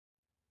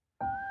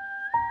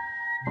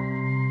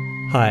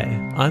Hi,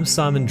 I'm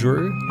Simon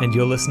Drew, and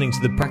you're listening to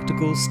the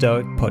Practical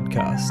Stoic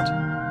Podcast.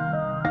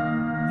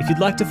 If you'd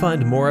like to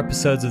find more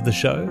episodes of the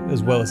show,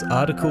 as well as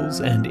articles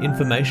and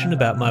information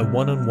about my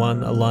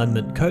one-on-one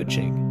alignment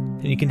coaching,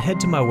 then you can head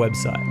to my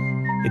website.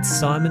 It's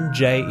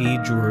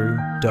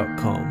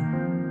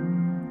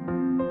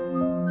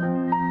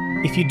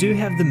simonjedrew.com. If you do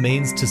have the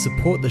means to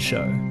support the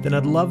show, then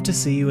I'd love to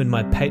see you in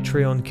my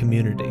Patreon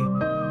community.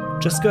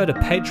 Just go to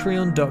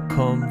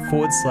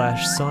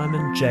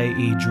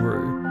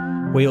patreon.com/simonjedrew,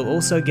 where you'll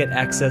also get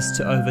access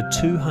to over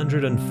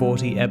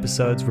 240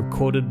 episodes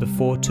recorded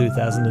before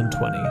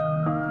 2020.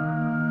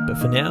 But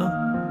for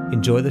now,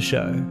 enjoy the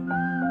show.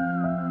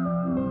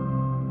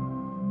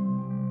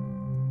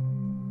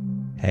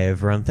 Hey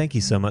everyone, thank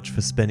you so much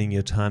for spending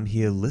your time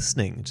here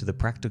listening to the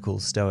Practical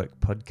Stoic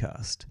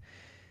Podcast.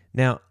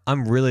 Now,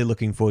 I'm really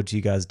looking forward to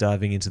you guys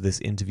diving into this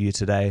interview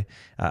today.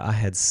 I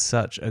had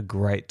such a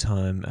great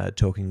time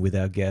talking with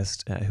our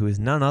guest, who is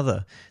none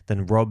other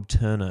than Rob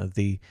Turner,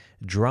 the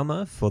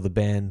drummer for the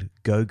band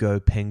GoGo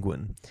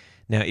Penguin.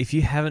 Now, if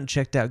you haven't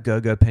checked out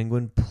GoGo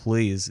Penguin,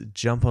 please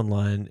jump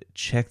online,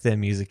 check their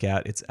music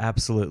out. It's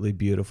absolutely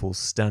beautiful,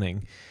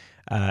 stunning,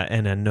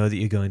 and I know that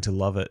you're going to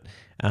love it.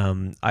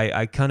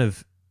 I kind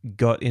of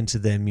got into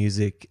their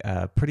music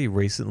pretty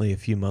recently, a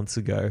few months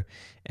ago,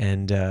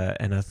 and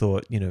I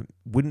thought,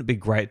 wouldn't it be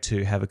great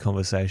to have a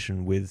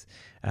conversation with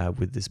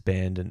this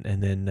band?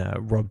 And then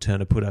Rob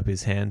Turner put up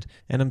his hand,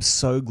 and I'm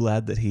so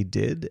glad that he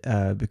did,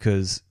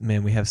 because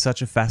man, we have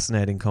such a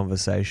fascinating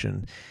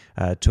conversation,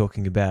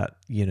 talking about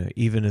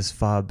even as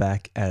far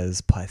back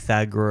as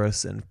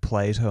Pythagoras and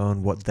Plato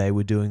and what they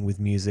were doing with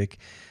music.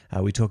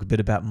 We talk a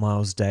bit about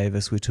Miles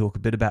Davis. We talk a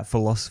bit about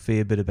philosophy,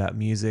 a bit about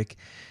music.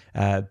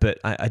 But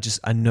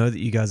I know that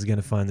you guys are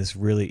going to find this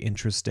really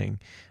interesting,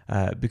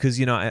 because,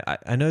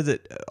 I know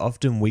that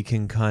often we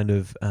can kind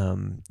of,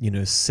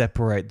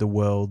 separate the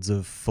worlds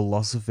of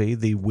philosophy,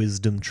 the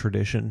wisdom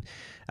tradition,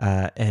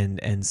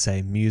 and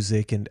say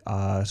music and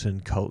art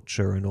and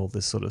culture and all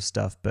this sort of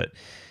stuff. But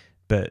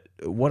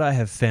what I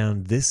have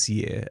found this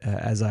year,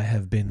 as I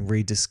have been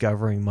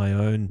rediscovering my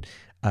own,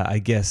 I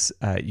guess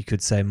you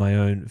could say my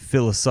own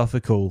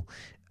philosophical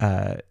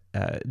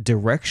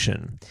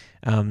direction,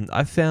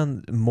 I've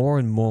found more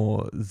and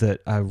more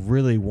that I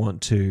really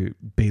want to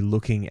be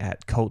looking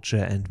at culture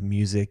and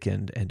music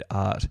and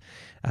art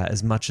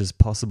as much as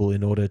possible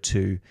in order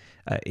to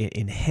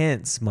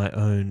enhance my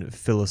own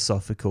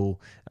philosophical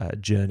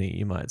journey,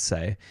 you might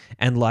say.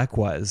 And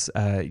likewise,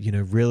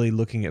 really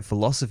looking at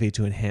philosophy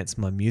to enhance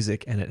my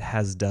music, and it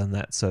has done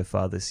that so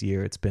far this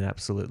year. It's been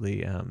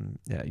absolutely,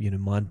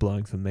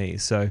 mind-blowing for me.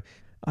 So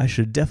I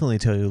should definitely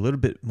tell you a little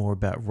bit more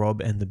about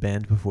Rob and the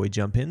band before we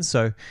jump in.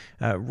 So,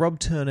 Rob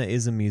Turner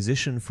is a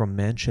musician from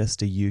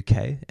Manchester,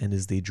 UK, and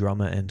is the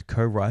drummer and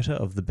co-writer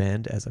of the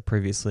band, as I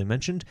previously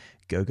mentioned,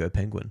 GoGo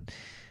Penguin.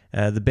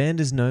 The band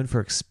is known for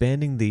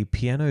expanding the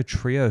piano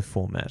trio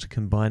format,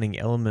 combining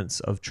elements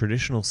of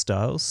traditional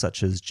styles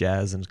such as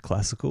jazz and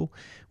classical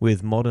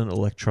with modern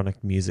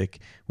electronic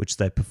music, which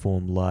they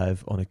perform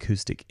live on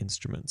acoustic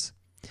instruments.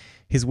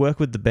 His work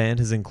with the band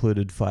has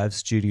included 5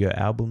 studio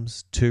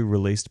albums, 2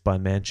 released by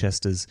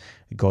Manchester's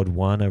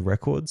Gondwana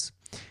Records,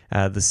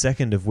 the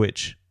second of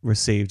which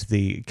received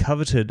the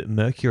coveted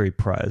Mercury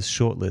Prize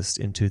shortlist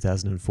in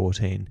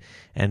 2014,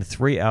 and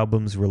 3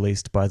 albums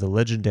released by the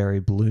legendary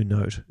Blue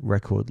Note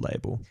record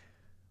label.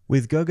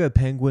 With GoGo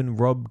Penguin,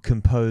 Rob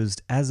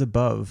composed As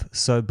Above,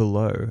 So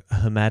Below, a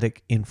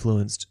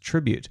hermetic-influenced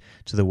tribute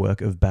to the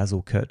work of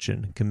Basil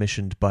Kirchin,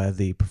 commissioned by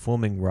the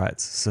Performing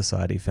Rights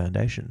Society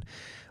Foundation.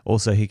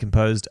 Also, he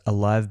composed a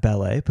live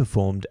ballet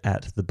performed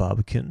at the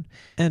Barbican,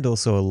 and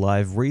also a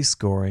live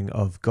rescoring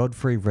of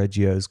Godfrey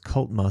Reggio's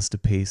cult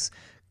masterpiece,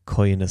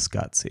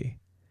 Koyaanisqatsi.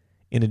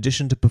 In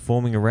addition to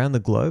performing around the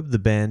globe, the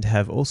band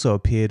have also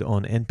appeared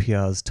on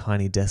NPR's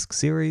Tiny Desk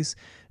series,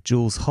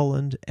 Jules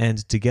Holland, and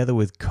together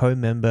with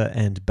co-member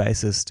and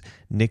bassist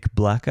Nick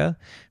Blacker,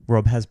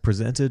 Rob has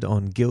presented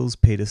on Gilles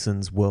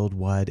Peterson's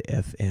Worldwide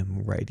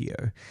FM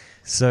radio.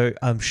 So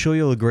I'm sure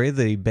you'll agree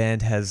the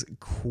band has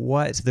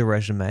quite the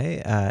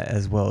resume,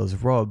 as well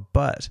as Rob,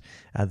 but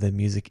their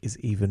music is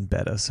even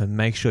better. So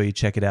make sure you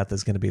check it out.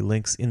 There's going to be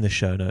links in the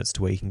show notes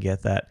to where you can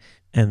get that.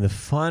 And the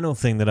final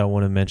thing that I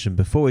want to mention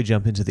before we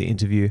jump into the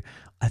interview,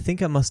 I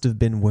think I must have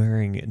been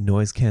wearing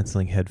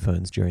noise-cancelling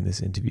headphones during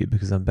this interview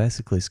because I'm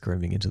basically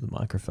screaming into the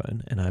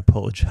microphone, and I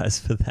apologize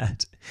for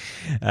that.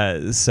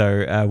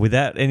 So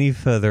without any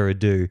further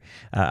ado,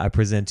 I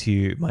present to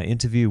you my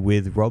interview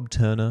with Rob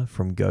Turner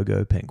from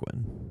GoGo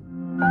Penguin.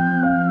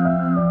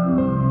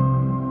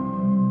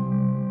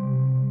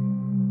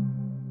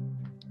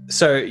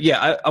 So,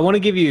 I want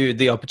to give you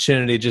the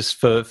opportunity just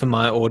for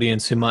my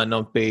audience who might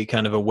not be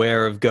kind of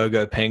aware of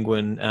GoGo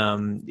Penguin.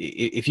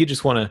 If you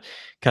just want to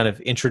kind of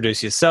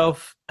introduce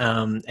yourself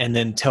and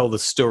then tell the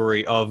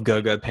story of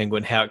GoGo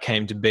Penguin, how it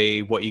came to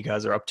be, what you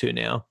guys are up to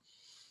now.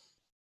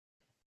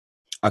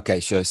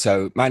 Okay, sure.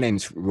 So my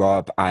name's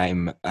Rob.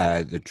 I'm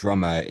the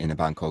drummer in a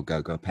band called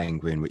GoGo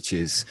Penguin, which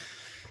is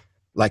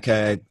like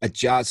a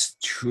jazz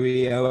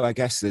trio, I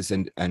guess. There's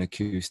an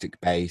acoustic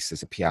bass,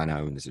 there's a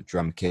piano, and there's a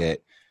drum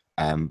kit.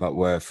 But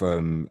we're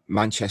from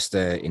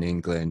Manchester in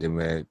England, and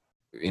we're,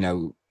 you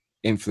know,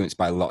 influenced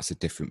by lots of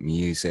different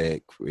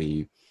music.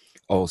 We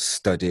all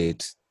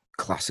studied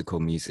classical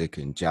music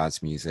and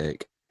jazz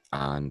music,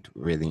 and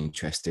really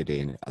interested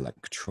in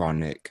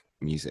electronic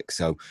music.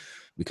 So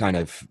we kind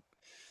of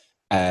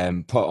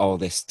put all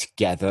this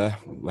together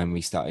when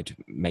we started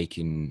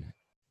making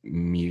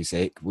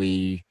music.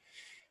 We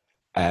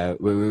were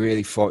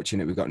really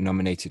fortunate. We got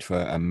nominated for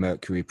a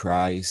Mercury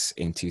Prize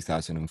in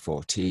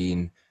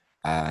 2014.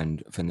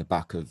 And from the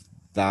back of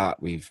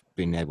that, we've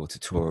been able to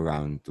tour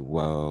around the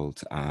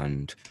world.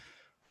 And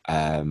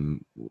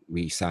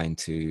we signed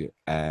to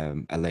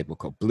a label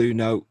called Blue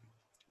Note,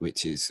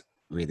 which is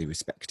really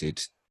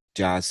respected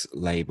jazz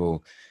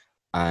label.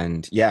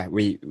 And yeah,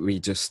 we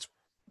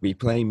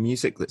play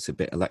music that's a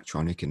bit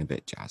electronic and a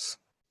bit jazz.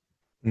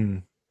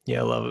 Mm.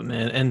 Yeah, I love it,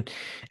 man.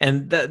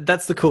 And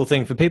that's the cool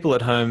thing for people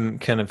at home,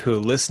 kind of who are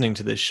listening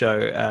to this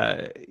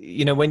show.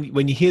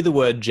 When you hear the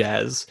word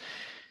jazz,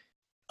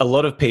 a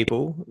lot of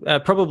people,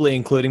 probably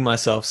including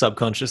myself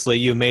subconsciously,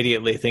 you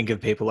immediately think of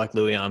people like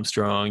Louis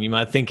Armstrong. You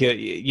might think,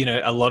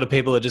 a lot of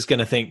people are just going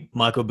to think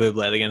Michael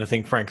Bublé. They're going to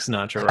think Frank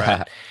Sinatra,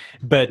 right?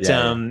 But,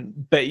 Yeah,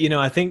 yeah.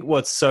 I think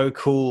what's so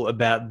cool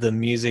about the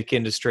music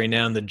industry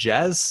now and the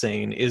jazz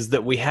scene is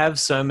that we have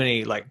so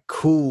many like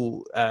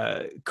cool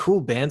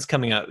bands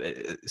coming up,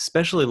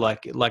 especially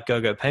like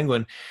GoGo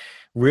Penguin,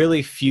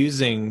 really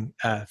fusing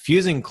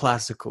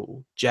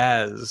classical,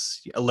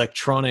 jazz,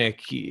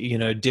 electronic,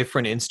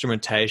 different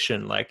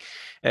instrumentation. Like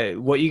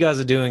what you guys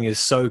are doing is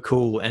so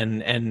cool.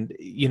 And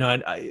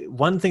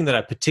one thing that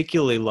I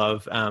particularly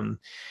love,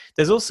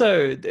 there's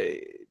also,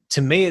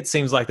 to me it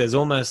seems like there's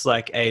almost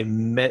like is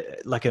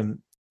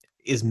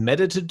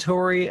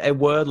meditatory a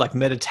word, like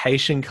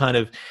meditation kind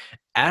of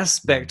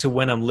aspect Mm. to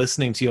when I'm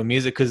listening to your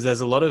music, because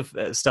there's a lot of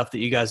stuff that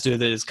you guys do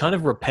that is kind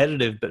of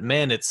repetitive, but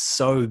man, it's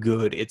so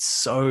good. It's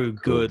so Cool.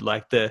 good.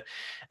 Like the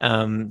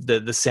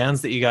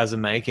sounds that you guys are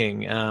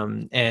making,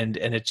 and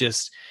it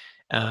just,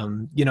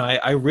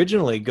 I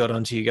originally got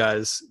onto you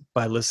guys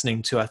by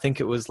listening to, I think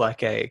it was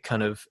like a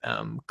kind of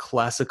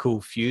classical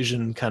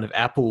fusion kind of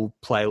Apple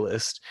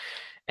playlist,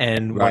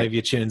 and one Right. of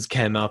your tunes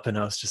came up, and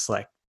I was just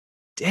like,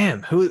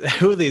 damn, who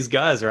are these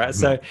guys, right?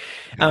 So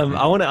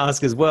I want to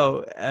ask as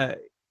well,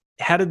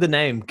 how did the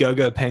name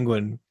GoGo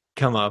Penguin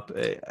come up?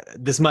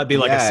 This might be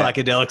like a Yeah,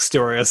 psychedelic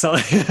story or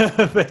something.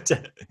 but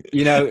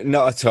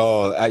not at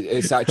all.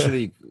 It's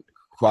actually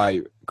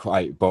quite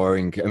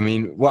boring. I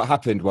mean, what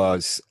happened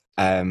was,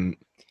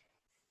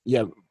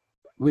 yeah,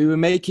 we were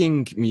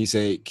making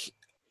music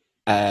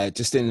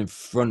just in the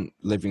front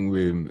living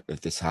room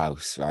of this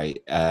house,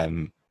 right?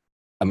 And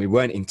we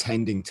weren't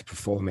intending to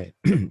perform it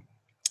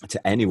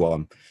to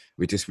anyone.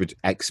 We just were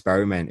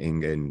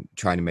experimenting and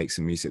trying to make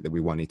some music that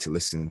we wanted to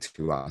listen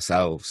to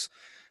ourselves.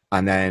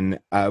 And then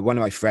one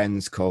of my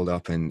friends called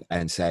up and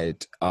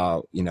said,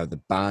 "Oh,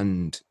 the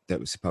band that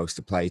was supposed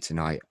to play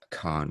tonight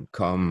can't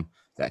come.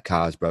 Their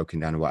car's broken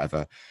down or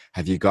whatever.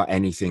 Have you got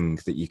anything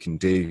that you can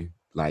do,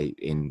 like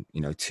in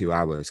 2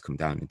 hours? Come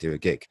down and do a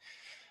gig."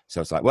 So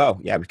it's like, well,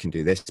 yeah, we can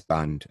do this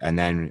band. And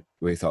then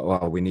we thought,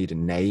 well, we need a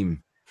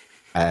name.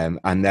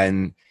 And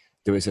then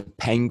there was a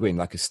penguin,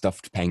 like a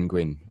stuffed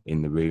penguin,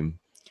 in the room.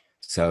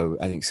 So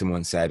I think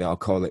someone said, "I'll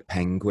call it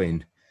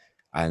Penguin."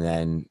 And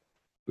then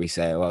we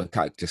say, "Well, I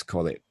can't just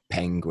call it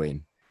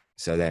Penguin."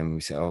 So then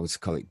we said, "Oh, let's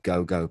call it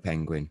GoGo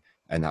Penguin."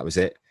 And that was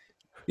it.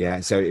 Yeah.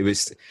 So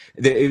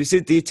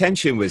the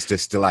intention was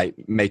just to like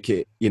make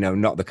it,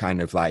 not the kind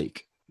of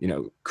like,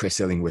 Chris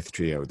Illingworth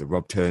trio, the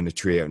Rob Turner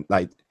trio,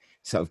 like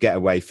sort of get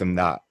away from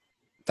that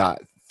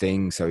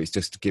thing. So it's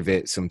just to give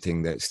it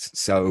something that's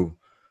so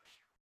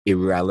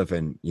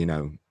irrelevant,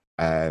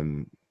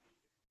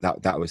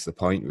 that was the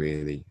point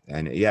really.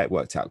 And yeah, it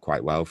worked out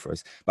quite well for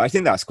us. But I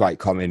think that's quite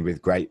common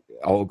with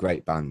all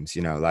great bands,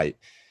 like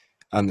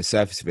on the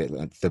surface of it,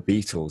 like, the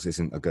Beatles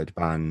isn't a good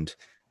band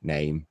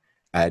name.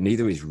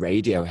 Neither is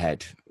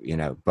Radiohead,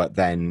 but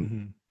then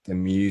Mhm. the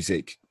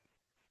music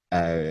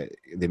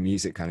the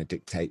music kind of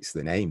dictates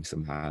the name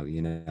somehow, so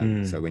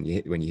Mm, when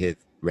you hear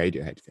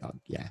Radiohead, oh,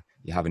 yeah,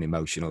 you have an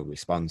emotional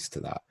response to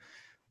that,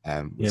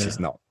 which yeah. is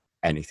not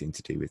anything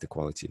to do with the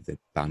quality of the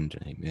band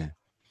name. Yeah.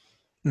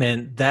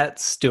 Man, that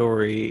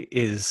story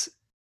is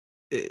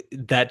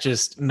that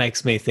just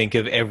makes me think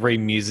of every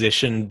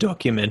musician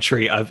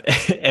documentary I've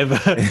ever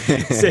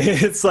seen.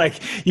 It's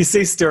like you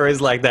see stories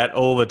like that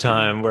all the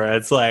time where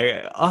it's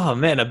like, oh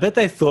man, I bet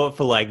they thought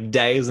for like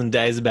days and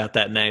days about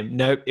that name.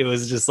 Nope, it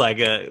was just like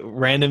a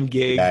random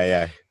gig, Yeah,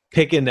 yeah,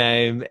 pick a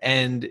name,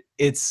 and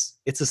it's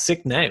a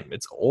sick name.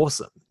 It's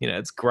awesome.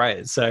 It's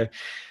great. So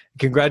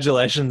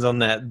congratulations on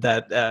that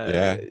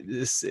yeah.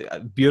 this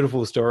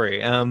beautiful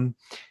story.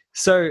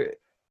 So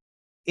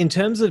in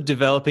terms of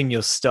developing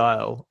your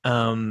style,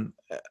 I want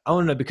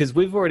to know, because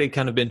we've already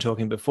kind of been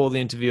talking before the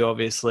interview,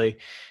 obviously,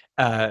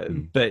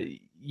 Mm. but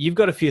you've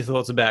got a few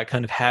thoughts about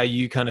kind of how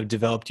you kind of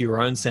developed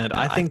your own sound.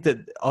 I think that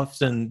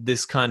often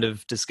this kind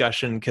of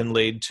discussion can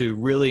lead to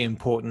really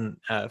important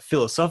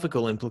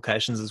philosophical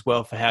implications as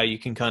well for how you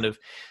can kind of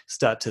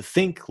start to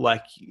think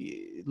like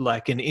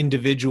an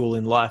individual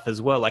in life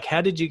as well. Like,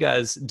 how did you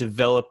guys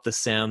develop the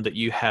sound that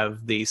you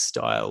have, the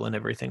style and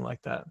everything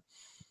like that?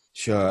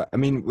 Sure. I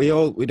mean,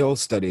 we'd all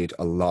studied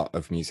a lot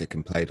of music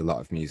and played a lot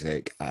of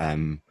music.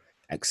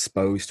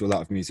 Exposed to a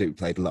lot of music. We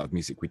played a lot of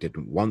music we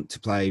didn't want to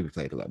play. We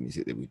played a lot of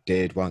music that we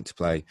did want to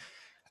play.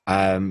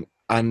 And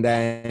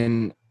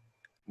then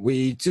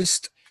we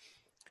just,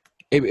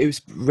 it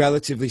was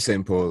relatively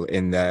simple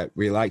in that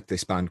we liked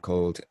this band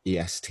called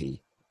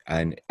EST,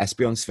 and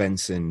Esbjørn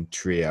Svensson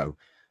Trio.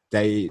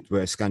 They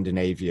were a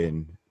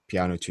Scandinavian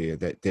piano trio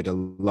that did a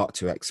lot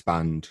to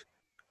expand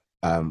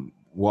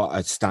what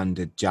a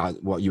standard jazz,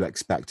 what you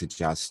expect a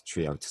jazz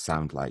trio to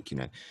sound like, you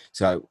know.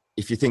 So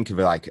if you think of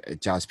it like a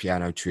jazz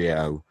piano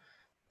trio,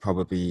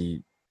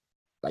 probably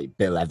like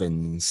Bill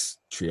Evans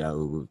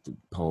trio with the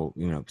Paul,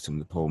 you know, some of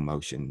the Paul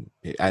Motion.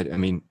 I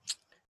mean,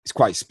 it's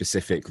quite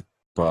specific,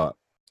 but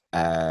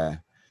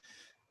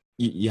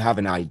you have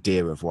an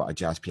idea of what a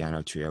jazz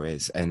piano trio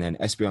is. And then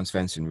Esbjørn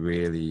Svensson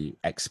really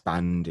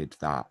expanded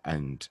that,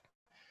 and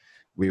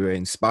we were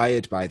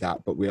inspired by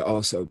that, but we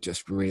also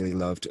just really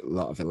loved a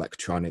lot of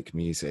electronic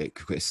music.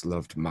 Chris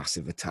loved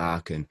Massive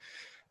Attack,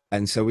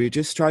 and so we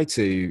just tried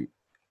to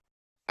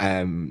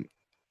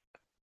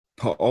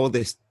put all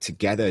this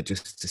together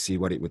just to see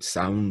what it would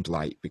sound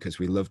like, because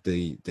we loved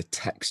the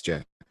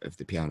texture of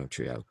the piano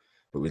trio,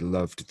 but we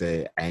loved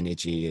the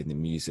energy and the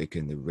music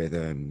and the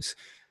rhythms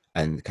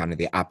and kind of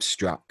the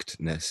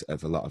abstractness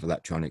of a lot of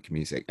electronic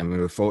music. And we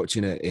were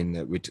fortunate in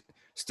that we'd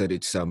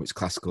studied so much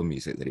classical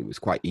music that it was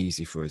quite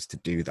easy for us to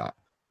do that.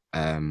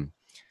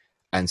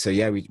 And so,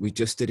 yeah, we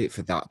just did it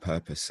for that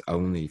purpose,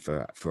 only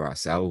for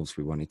ourselves.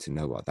 We wanted to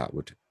know what that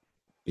would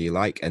be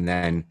like. And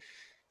then,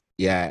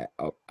 yeah,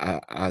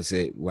 as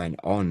it went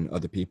on,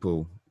 other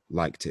people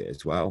liked it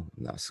as well.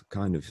 And that's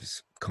kind of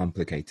as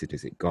complicated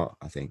as it got,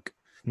 I think.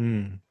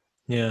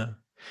 Yeah.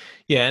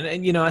 Yeah.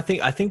 And, you know, I think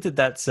that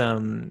that's,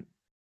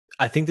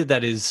 I think that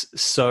that is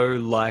so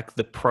like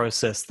the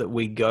process that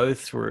we go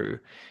through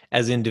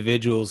as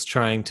individuals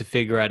trying to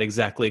figure out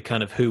exactly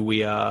kind of who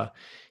we are,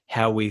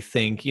 how we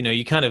think. You know,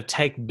 you kind of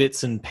take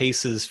bits and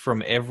pieces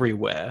from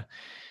everywhere.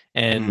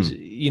 And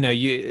we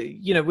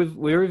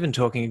were even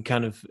talking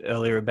kind of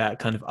earlier about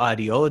kind of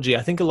ideology.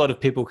 I think a lot of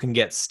people can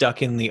get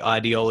stuck in the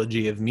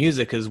ideology of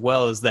music as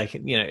well as they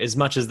can, you know, as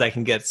much as they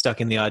can get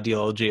stuck in the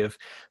ideology of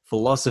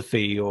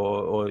philosophy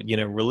or you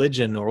know,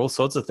 religion or all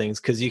sorts of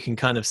things, because you can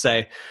kind of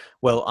say,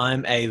 well,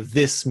 I'm a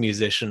this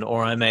musician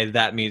or I'm a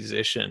that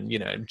musician, you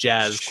know,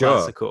 jazz, Sure.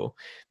 classical.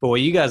 But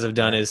what you guys have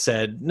done Yeah. is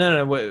said,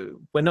 no,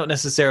 we're not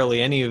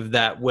necessarily any of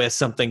that. We're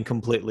something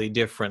completely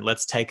different.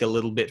 Let's take a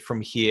little bit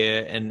from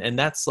here. And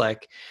that's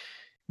like,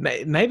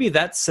 maybe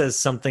that says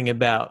something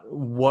about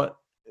what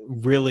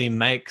really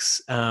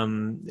makes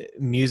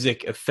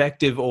music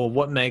effective, or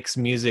what makes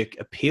music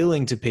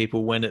appealing to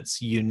people when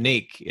it's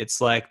unique.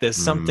 It's like there's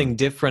Mm. something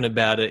different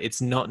about it.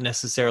 It's not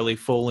necessarily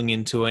falling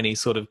into any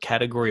sort of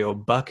category or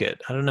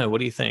bucket. I don't know. What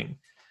do you think?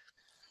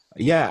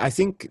 Yeah, I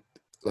think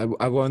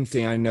one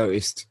thing I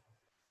noticed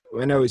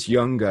when I was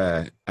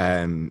younger,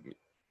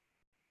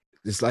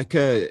 there's like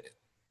a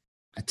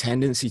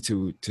tendency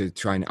to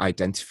try and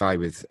identify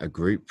with a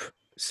group.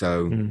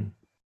 So, Mm.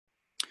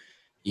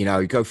 you know,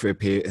 you go through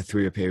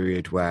a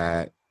period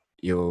where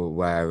you'll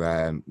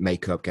wear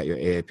makeup, get your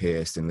ear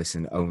pierced, and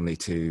listen only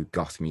to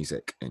goth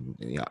music. And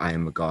you know, I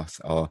am a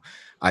goth, or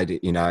I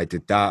did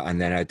that,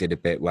 and then I did a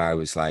bit where I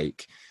was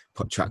like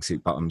put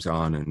tracksuit bottoms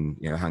on and,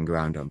 you know, hang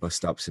around on bus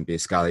stops and be a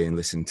scally and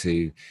listen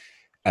to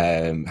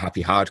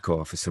happy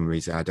hardcore for some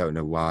reason. I don't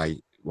know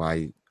why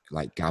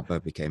like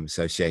Gabba became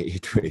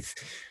associated with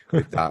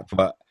that,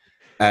 but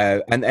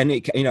and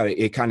it, you know,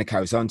 it kind of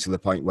carries on to the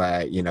point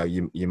where, you know,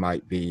 you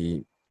might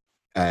be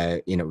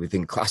you know,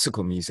 within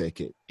classical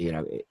music,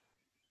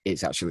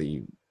 it's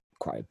actually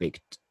quite a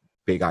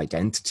big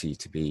identity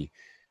to be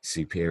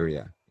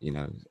superior, you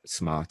know,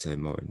 smarter,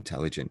 more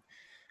intelligent.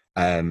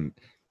 And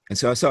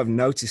so I sort of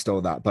noticed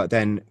all that, but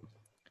then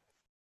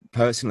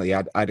personally,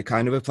 I'd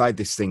kind of applied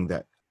this thing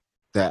that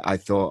I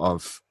thought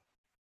of,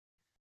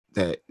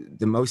 the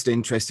most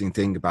interesting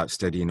thing about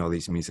studying all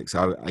these music.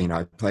 So, you know,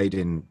 I played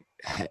in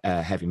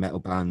heavy metal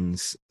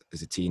bands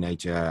as a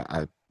teenager.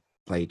 I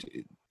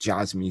played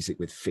jazz music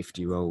with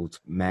 50-year-old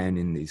men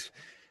in these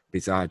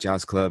bizarre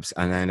jazz clubs.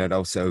 And then I'd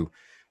also,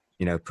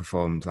 you know,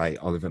 performed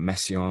like Oliver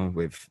Messiaen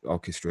with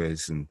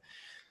orchestras. And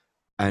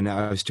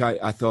I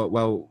thought,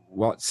 well,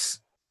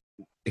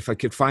 if I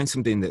could find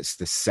something that's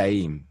the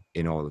same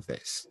in all of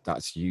this,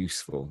 that's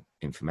useful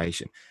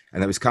information.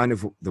 And that was kind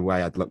of the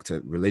way I'd looked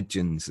at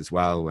religions as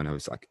well. When I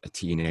was like a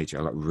teenager,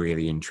 I got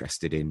really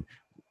interested in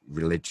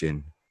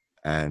religion.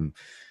 And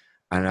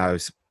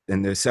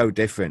they're so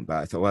different, but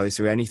I thought, well, is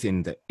there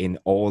anything that in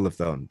all of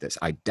them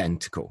that's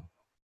identical?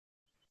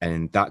 And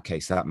in that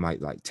case, that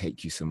might like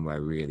take you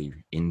somewhere really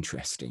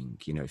interesting,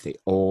 you know, if they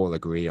all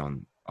agree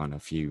on a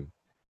few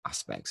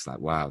aspects, like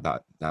wow,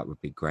 that would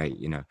be great,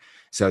 you know.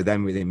 So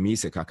then within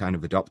music I kind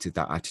of adopted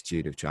that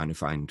attitude of trying to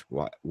find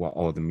what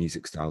all the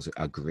music styles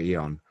agree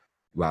on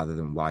rather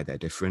than why they're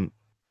different.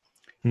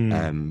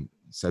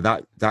 So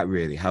that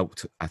really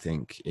helped, I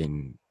think,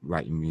 in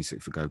writing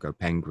music for GoGo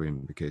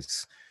Penguin,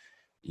 because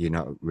you're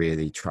not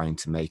really trying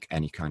to make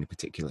any kind of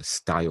particular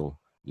style.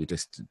 You're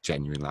just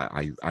genuinely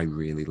like, I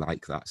really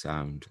like that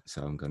sound,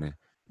 so I'm gonna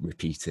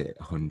repeat it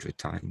 100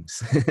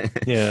 times.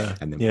 Yeah.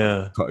 And then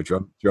Yeah. put a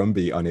drum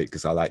beat on it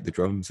because I like the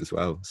drums as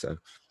well. So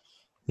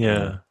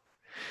Yeah.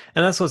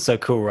 And that's what's so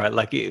cool, right?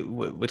 Like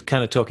we're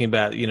kind of talking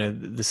about, you know,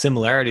 the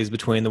similarities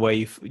between the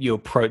way you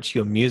approach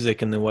your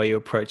music and the way you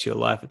approach your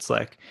life. It's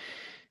like,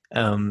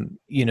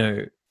 you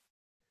know,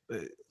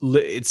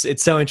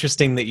 it's so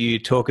interesting that you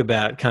talk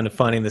about kind of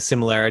finding the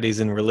similarities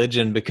in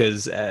religion,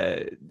 because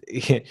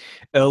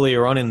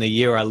earlier on in the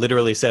year I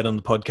literally said on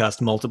the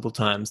podcast multiple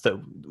times that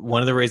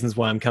one of the reasons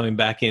why I'm coming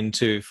back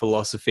into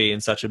philosophy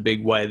in such a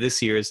big way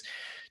this year is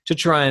to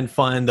try and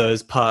find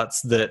those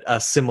parts that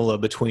are similar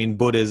between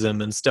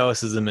Buddhism and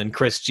Stoicism and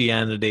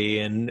Christianity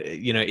and,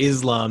 you know,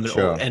 Islam, and all,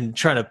 sure. and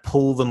trying to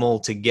pull them all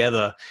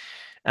together.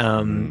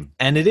 Mm-hmm.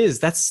 And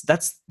that's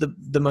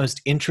the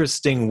most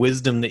interesting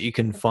wisdom that you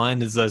can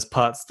find, is those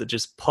parts that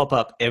just pop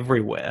up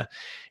everywhere.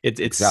 It's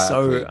so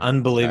Exactly. Yeah.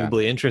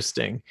 unbelievably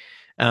interesting.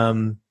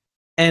 And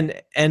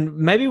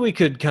maybe we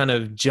could kind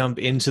of jump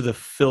into the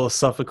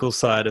philosophical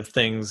side of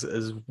things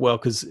as well,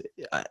 because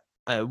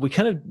we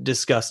kind of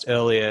discussed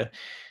earlier,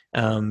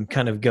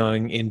 kind of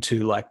going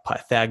into like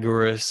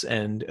Pythagoras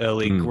and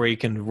early Mm.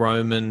 Greek and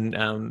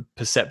Roman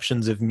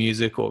perceptions of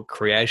music, or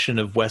creation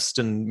of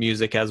Western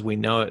music as we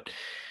know it.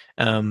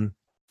 Um,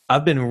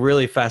 I've been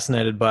really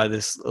fascinated by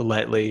this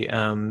lately,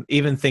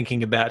 even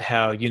thinking about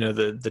how, you know,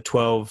 the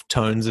 12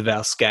 tones of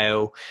our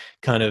scale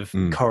kind of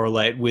Mm.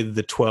 correlate with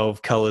the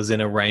 12 colors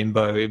in a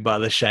rainbow by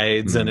the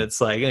shades. And Mm. it's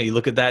like, you know, you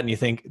look at that and you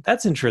think,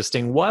 that's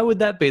interesting. Why would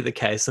that be the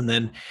case? And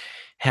then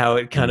how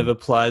it kind of Mm.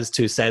 applies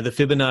to, say, the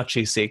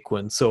Fibonacci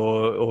sequence,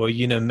 or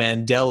you know,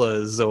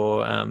 Mandela's,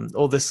 or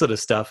all this sort of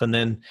stuff. And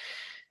then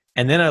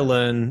I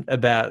learn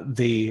about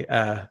the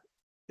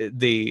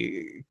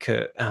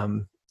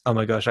oh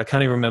my gosh, I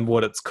can't even remember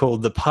what it's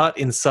called. The part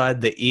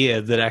inside the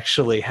ear that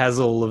actually has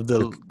all of The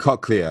the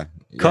cochlea.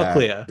 Yeah.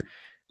 cochlea.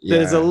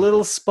 There's a Yeah.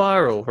 little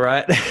spiral,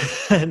 right?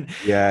 and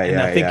Yeah.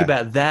 and I Yeah. think Yeah.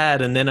 about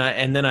that, and then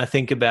I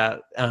think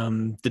about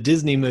the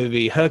Disney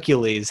movie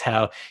Hercules,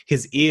 how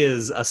his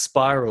ears are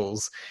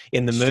spirals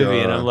in the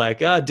movie, and I'm Sure.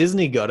 like,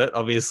 Disney got it,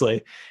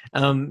 obviously.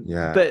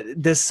 Yeah. But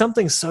there's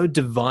something so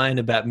divine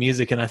about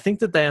music, and I think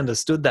that they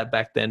understood that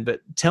back then.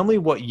 But tell me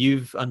what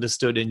you've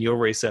understood in your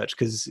research,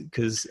 because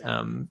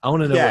I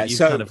want to know Yeah. what you've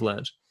kind So of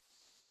learned.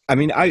 I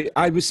mean,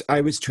 I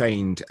was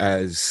trained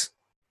as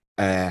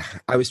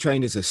I was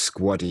trained as a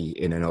squaddy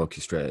in an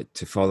orchestra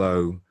to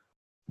follow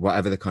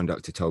whatever the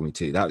conductor told me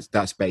to.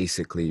 That's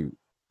basically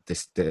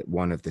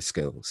one of the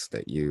skills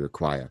that you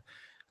acquire.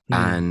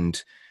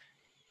 Hmm.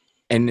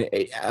 And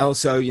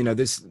also, you know,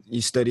 this,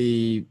 you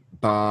study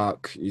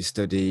Bach, you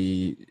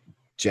study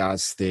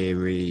jazz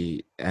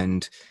theory,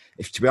 and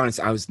if to be honest,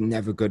 I was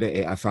never good at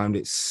it. I found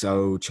it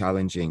so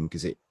challenging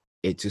because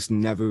it just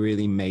never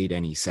really made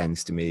any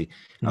sense to me.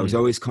 I was Hmm.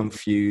 always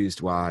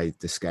confused why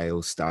the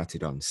scales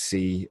started on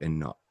C and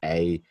not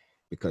A,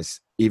 because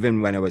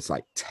even when I was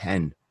like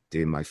 10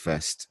 doing my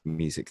first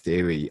music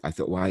theory, I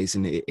thought, why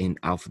isn't it in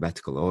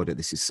alphabetical order?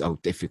 This is so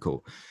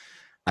difficult.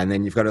 And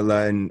then you've got to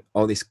learn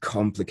all this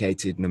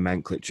complicated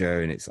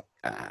nomenclature, and it's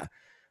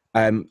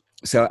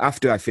so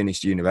after I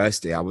finished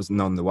university, I was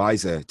none the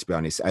wiser, to be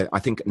honest. I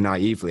think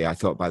naively, I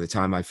thought by the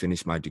time I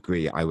finished my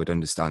degree, I would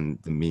understand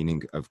the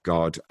meaning of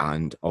God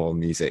and all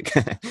music.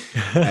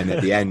 And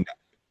at the end,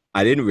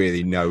 I didn't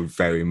really know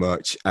very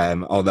much,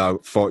 although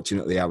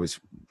fortunately I was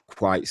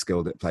quite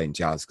skilled at playing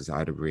jazz because I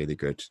had a really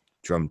good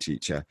drum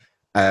teacher.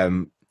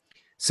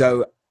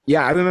 So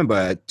yeah, I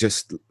remember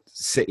just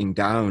sitting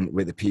down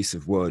with a piece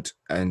of wood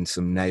and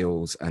some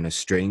nails and a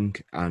string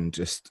and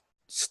just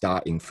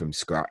starting from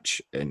scratch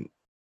and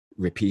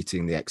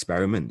repeating the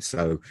experiment.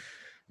 So,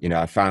 you know,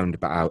 I found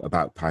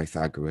about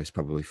Pythagoras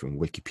probably from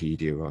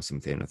Wikipedia or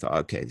something. I thought,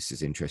 okay, this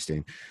is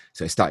interesting.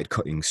 So I started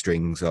cutting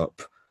strings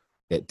up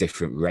at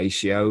different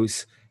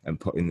ratios and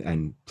putting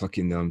and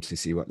plucking them to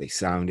see what they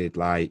sounded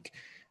like.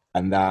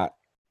 And that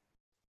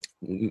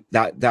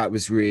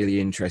was really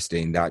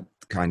interesting. That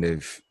kind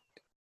of,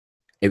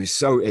 it's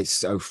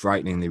so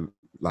frighteningly,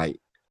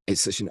 like,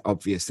 it's such an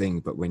obvious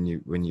thing, but when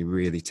you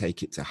really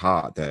take it to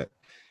heart, that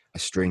a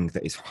string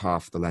that is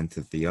half the length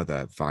of the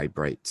other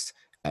vibrates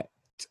at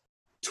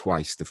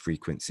twice the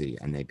frequency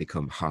and they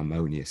become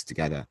harmonious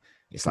together.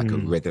 It's like a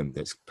Hmm. rhythm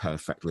that's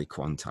perfectly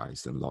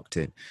quantized and locked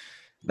in.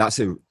 That's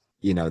a,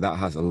 you know, that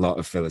has a lot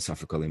of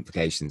philosophical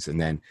implications. And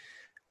then,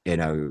 you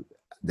know,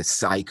 the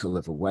cycle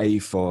of a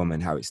waveform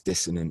and how it's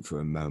dissonant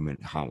for a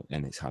moment, how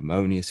and it's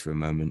harmonious for a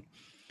moment.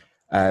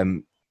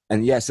 And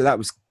yeah, so that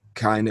was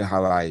kind of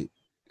how I,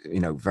 you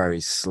know, very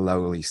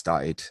slowly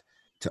started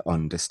to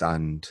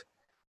understand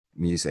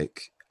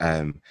music.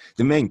 The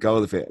main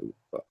goal of it,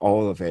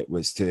 all of it,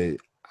 was to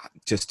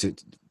just to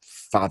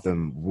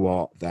fathom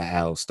what the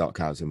hell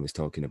Stockhausen was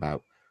talking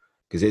about,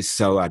 because it's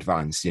so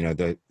advanced. You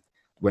know,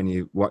 when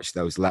you watch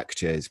those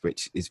lectures,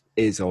 which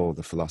is all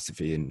the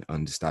philosophy and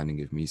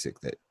understanding of music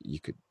that you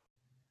could,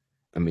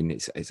 I mean,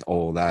 it's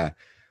all there,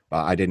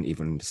 but I didn't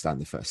even understand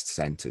the first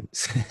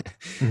sentence.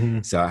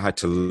 So I had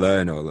to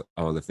learn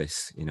all of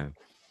this, you know.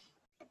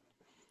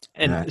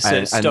 And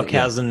so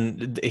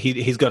Stockhausen,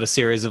 he's got a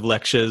series of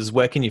lectures.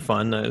 Where can you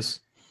find those?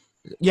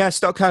 Yeah,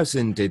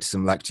 Stockhausen did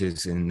some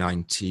lectures in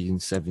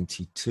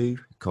 1972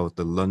 called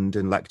the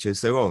London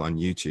Lectures. They're all on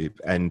YouTube.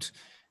 And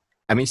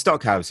I mean,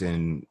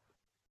 Stockhausen,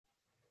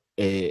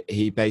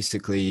 he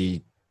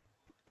basically,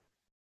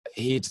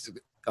 he'd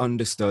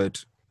understood,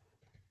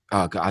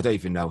 oh God, I don't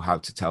even know how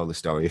to tell the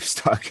story of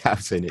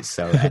Stockhausen. It's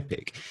so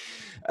epic.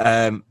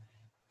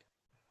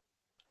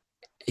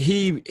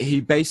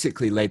 He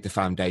basically laid the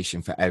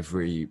foundation for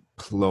every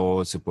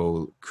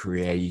plausible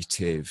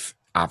creative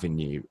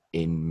avenue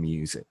in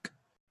music.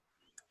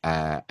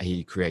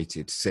 He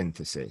created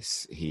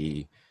synthesis.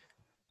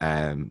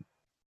 I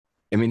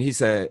mean,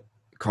 he's a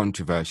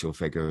controversial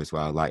figure as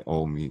well, like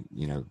all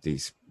you know,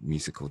 these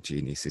musical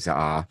geniuses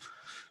are.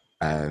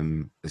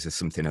 There's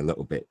something a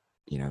little bit,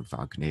 you know,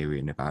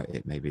 Wagnerian about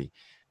it, maybe,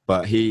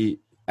 but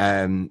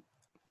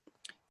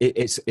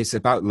it's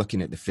about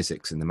looking at the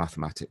physics and the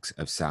mathematics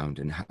of sound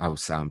and how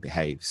sound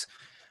behaves,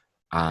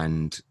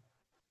 and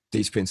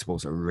these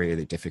principles are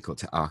really difficult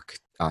to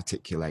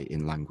articulate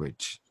in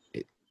language.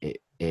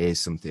 It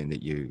is something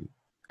that you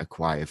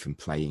acquire from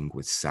playing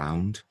with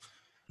sound.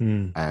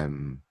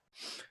 And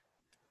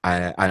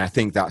I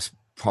think that's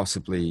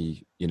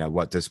possibly, you know,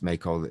 what does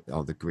make all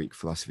the Greek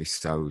philosophy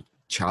so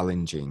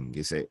challenging,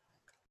 is it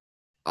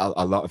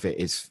a lot of it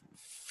is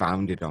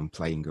founded on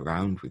playing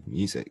around with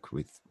music,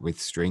 with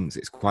strings.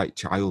 It's quite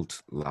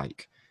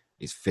childlike.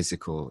 It's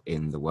physical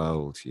in the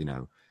world, you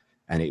know,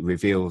 and it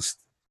reveals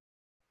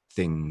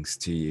things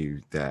to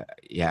you that,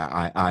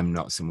 I'm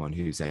not someone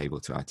who's able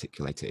to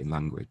articulate it in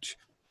language.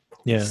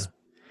 It's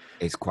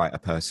quite a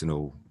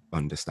personal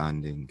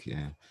understanding.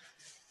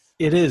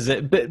 It is,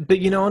 but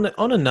you know,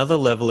 on another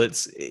level,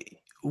 it's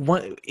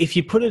if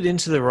you put it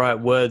into the right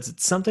words,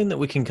 it's something that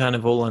we can kind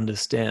of all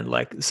understand.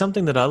 Like,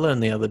 something that I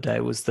learned the other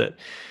day was that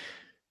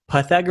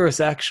Pythagoras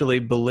actually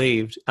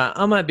believed,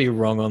 I might be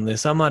wrong on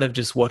this, I might have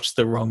just watched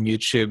the wrong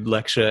YouTube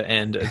lecture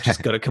and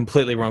just got it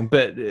completely wrong,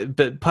 but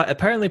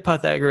apparently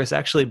Pythagoras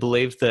actually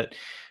believed that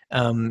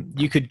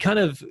you could kind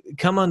of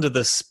come under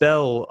the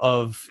spell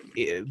of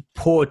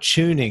poor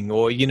tuning,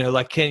 or, you know,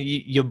 like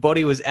your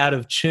body was out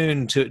of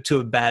tune to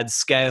a bad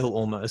scale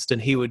almost,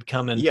 and he would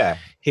come and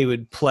he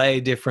would play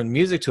different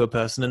music to a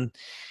person,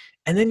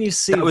 and then you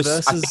see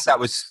verses. I think that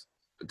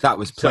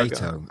was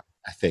Plato.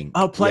 I think.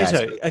 Oh,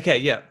 Plato. Yeah, okay,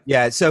 yeah.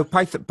 Yeah, so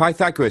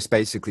Pythagoras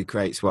basically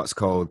creates what's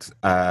called,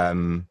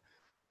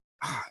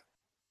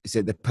 is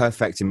it the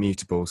perfect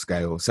immutable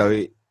scale?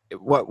 So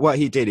what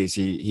he did is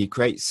he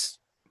creates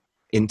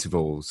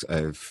intervals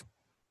of,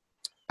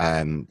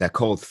 they're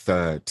called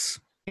thirds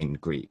in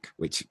Greek,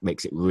 which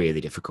makes it really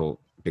difficult,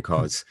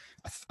 because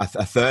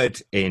a third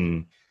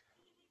in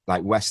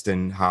like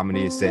Western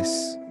harmony is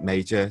this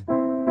major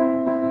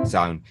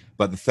sound,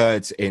 but the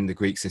thirds in the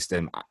Greek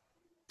system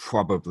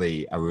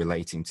probably are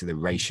relating to the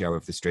ratio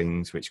of the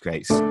strings, which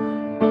creates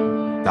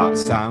that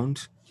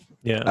sound.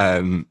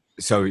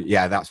 So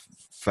that's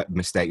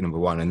mistake number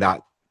one, and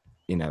that,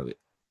 you know,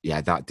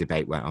 that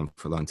debate went on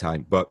for a long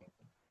time, but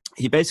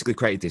he basically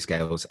created these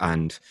scales,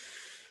 and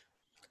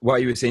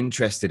what he was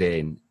interested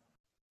in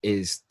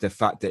is the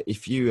fact that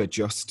if you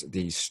adjust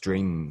these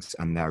strings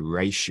and their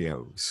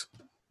ratios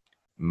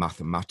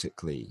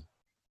mathematically,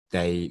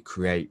 they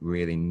create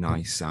really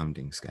nice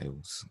sounding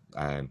scales.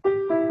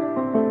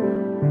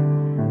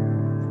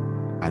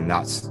 And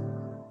that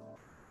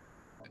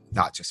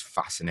just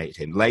fascinated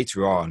him.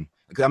 Later on,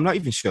 because I'm not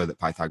even sure that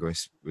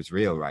Pythagoras was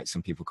real, right?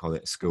 Some people call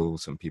it a school.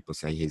 Some people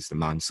say he's the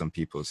man. Some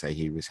people say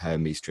he was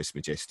Hermes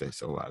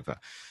Trismegistus or whatever.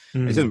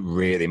 It doesn't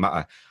really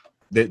matter.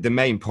 The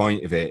main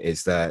point of it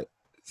is that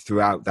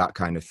throughout that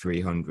kind of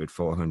 300,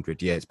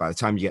 400 years, by the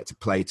time you get to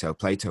Plato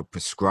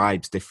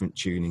prescribes different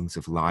tunings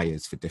of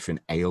lyres for different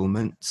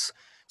ailments.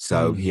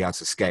 So he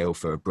has a scale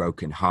for a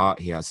broken heart.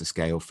 He has a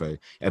scale for,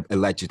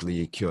 allegedly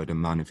he cured a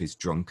man of his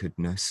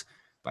drunkenness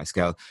by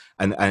scale.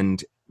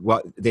 And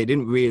what they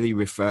didn't really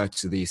refer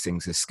to these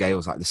things as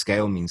scales. Like, the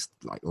scale means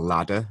like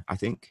ladder, I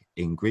think,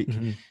 in Greek.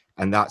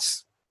 And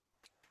that's,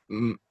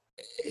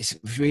 it's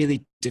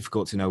really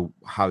difficult to know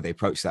how they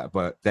approach that,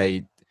 but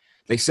they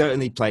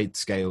certainly played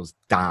scales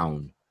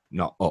down,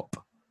 not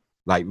up.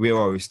 Like, we were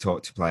always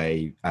taught to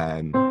play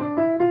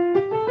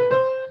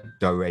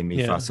do, re,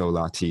 mi, fa, sol,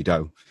 la, ti,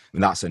 do.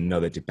 And that's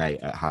another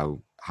debate at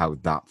how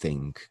that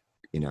thing,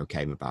 you know,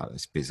 came about.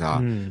 It's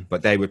bizarre.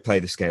 But they would play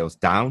the scales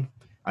down,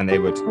 and they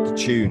would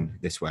tune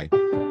this way,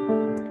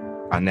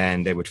 and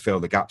then they would fill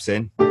the gaps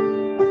in.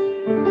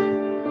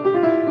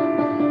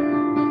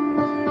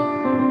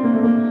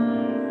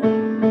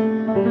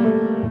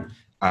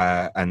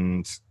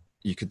 And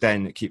you could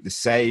then keep the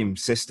same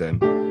system,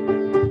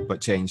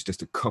 but change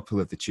just a couple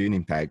of the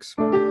tuning pegs.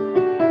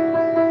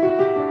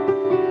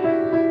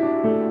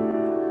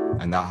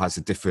 and that has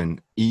a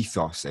different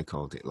ethos, they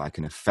called it, like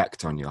an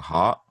effect on your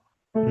heart.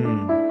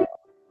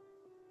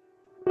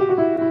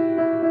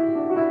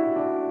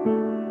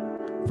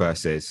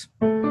 Versus,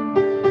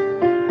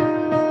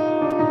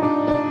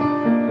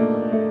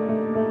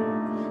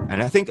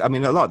 and I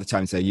mean, a lot of the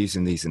times they're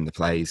using these in the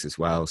plays as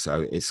well,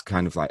 so it's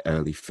kind of like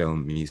early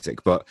film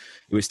music, but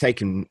it was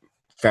taken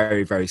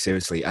very, very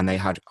seriously, and they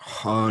had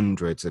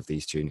hundreds of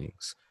these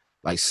tunings,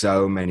 like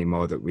so many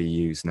more that we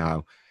use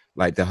now.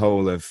 Like the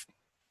whole of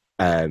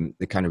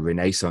the kind of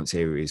Renaissance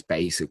era is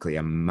basically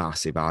a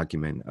massive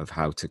argument of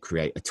how to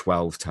create a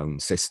 12-tone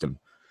system,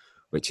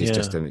 which is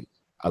just a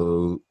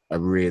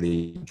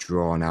really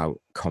drawn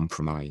out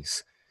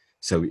compromise.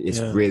 So it's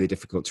really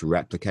difficult to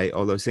replicate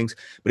all those things,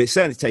 but it's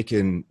certainly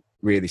taken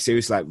really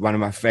seriously. Like one of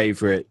my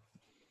favorite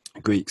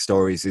Greek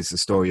stories is the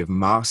story of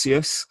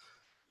Marsyas,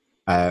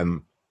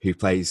 who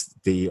plays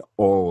the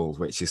awl,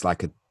 which is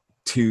like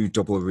 2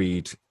 double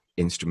reed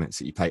instruments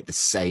that you play at the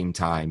same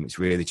time. It's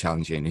really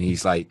challenging. And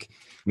he's like, I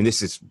mean,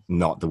 this is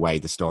not the way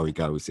the story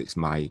goes, it's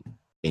my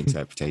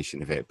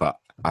interpretation of it, but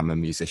I'm a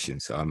musician,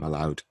 so I'm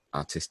allowed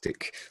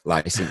artistic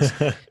license.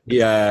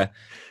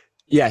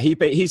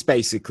 He's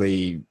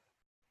basically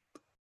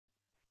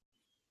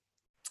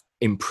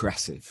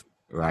impressive,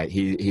 right?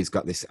 He's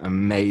got this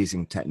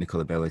amazing technical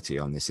ability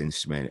on this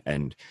instrument,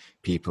 and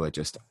people are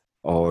just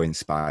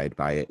awe-inspired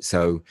by it.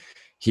 So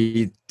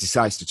he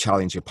decides to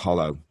challenge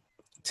Apollo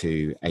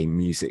to a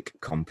music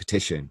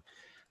competition,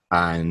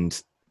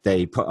 and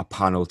they put a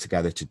panel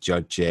together to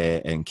judge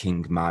it, and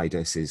King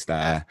Midas is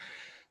there.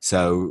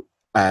 So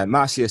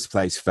Marsyas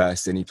plays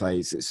first, and he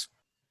plays this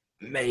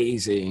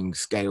amazing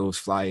scales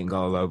flying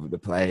all over the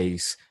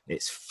place.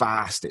 It's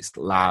fast, it's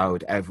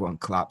loud, everyone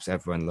claps,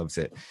 everyone loves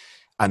it.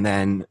 And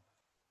then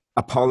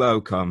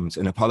Apollo comes,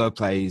 and Apollo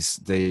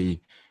plays the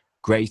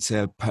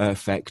greater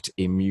perfect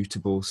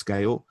immutable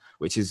scale,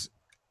 which is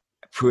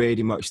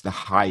pretty much the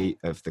height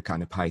of the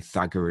kind of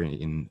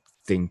Pythagorean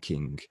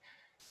thinking,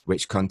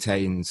 which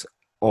contains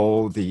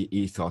all the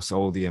ethos,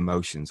 all the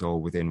emotions,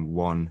 all within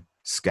one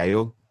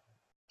scale.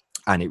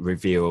 And it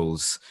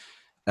reveals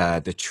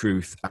the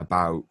truth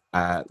about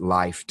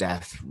life,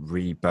 death,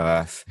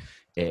 rebirth.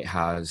 It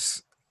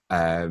has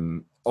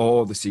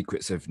all the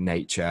secrets of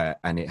nature,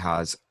 and it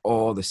has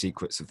all the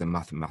secrets of the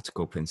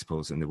mathematical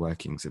principles and the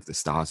workings of the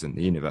stars and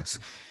the universe.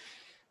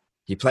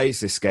 He plays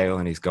this scale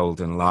on his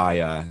golden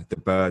lyre, the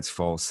birds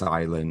fall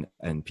silent,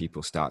 and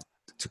people start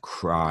to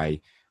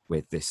cry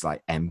with this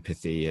like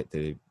empathy at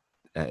the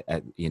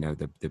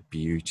the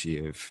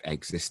beauty of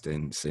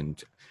existence,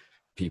 and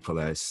people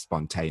are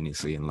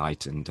spontaneously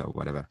enlightened or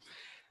whatever.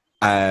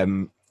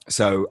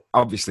 So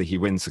obviously he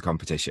wins the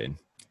competition,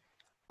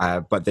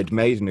 but they'd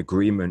made an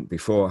agreement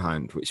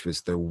beforehand, which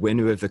was the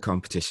winner of the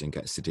competition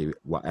gets to do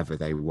whatever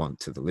they want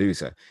to the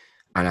loser.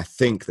 And I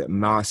think that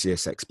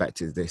Marsyas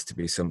expected this to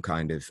be some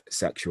kind of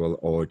sexual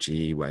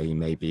orgy where he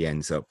maybe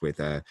ends up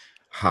with a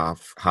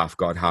half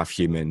god, half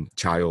human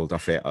child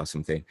off it or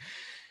something.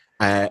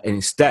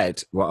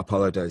 Instead, what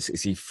Apollo does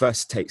is he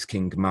first takes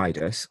King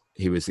Midas.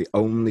 He was the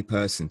only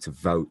person to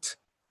vote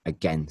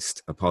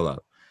against Apollo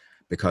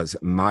because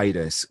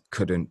Midas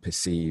couldn't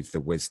perceive the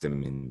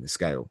wisdom in the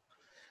scale.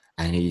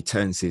 And he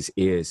turns his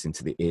ears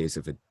into the ears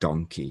of a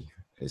donkey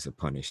as a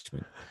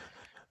punishment.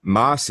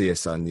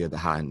 Marsyas, on the other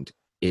hand,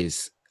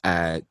 is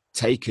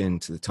taken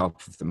to the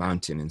top of the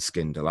mountain and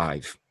skinned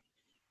alive.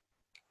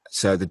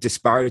 So the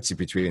disparity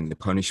between the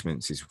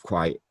punishments is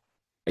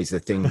the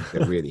thing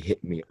that really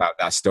hit me about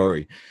that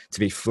story, to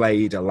be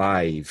flayed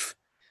alive.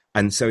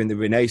 And so in the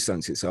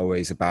Renaissance, it's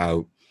always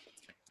about,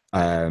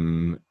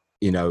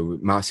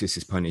 Marsyas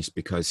is punished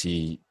because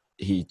he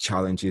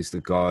challenges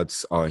the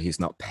gods, or he's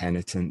not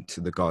penitent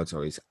to the gods,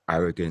 or his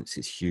arrogance,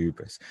 his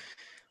hubris.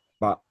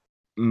 But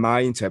my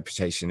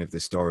interpretation of the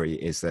story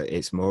is that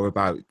it's more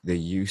about the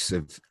use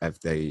of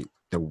the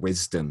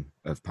wisdom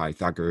of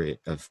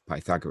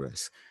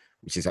Pythagoras,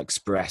 which is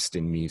expressed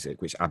in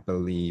music, which I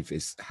believe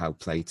is how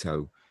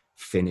Plato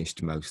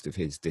finished most of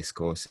his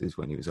discourses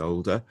when he was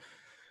older.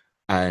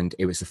 And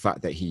it was the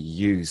fact that he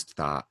used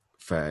that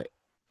for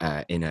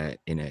in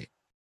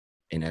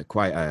a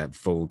quite a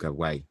vulgar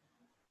way,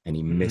 and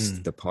he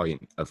missed the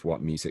point of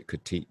what music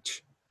could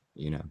teach,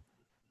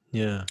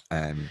 Yeah.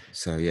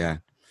 So yeah.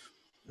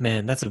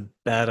 Man, that's a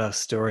badass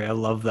story. I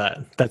love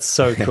that. That's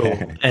so cool.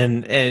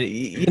 and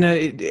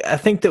I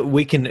think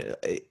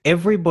that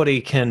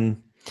everybody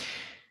can,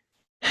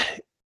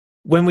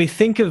 when we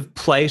think of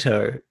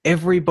Plato,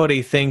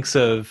 everybody thinks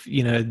of,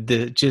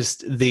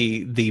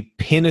 the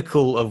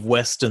pinnacle of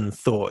Western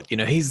thought.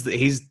 He's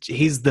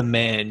the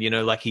man,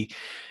 like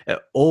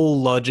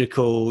all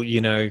logical,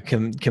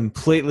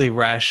 completely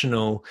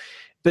rational.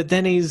 But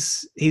then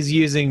he's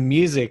using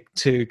music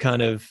to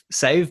kind of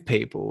save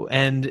people,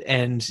 and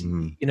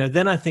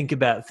then I think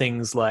about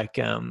things like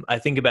I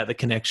think about the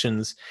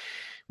connections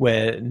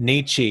where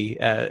Nietzsche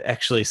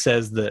actually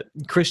says that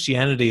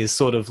Christianity is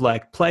sort of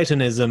like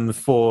Platonism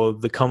for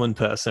the common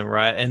person,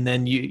 right? And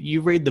then you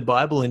read the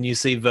Bible and you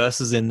see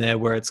verses in there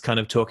where it's kind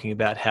of talking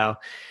about how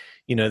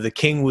the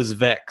king was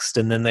vexed,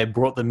 and then they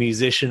brought the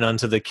musician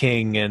unto the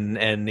king,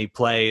 and he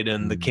played,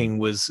 and the king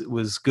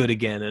was good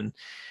again. And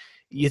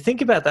you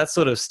think about that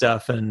sort of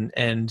stuff, and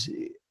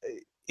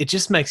it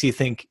just makes you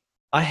think,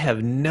 I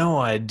have no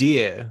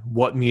idea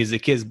what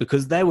music is,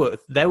 because they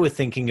were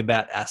thinking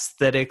about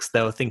aesthetics,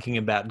 they were thinking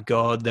about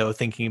God, they were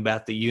thinking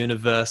about the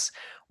universe,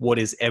 what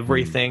is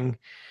everything.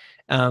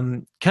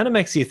 Kind of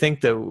makes you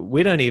think that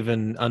we don't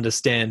even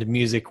understand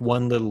music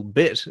one little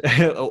bit,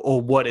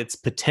 or what its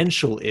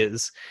potential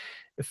is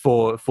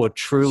for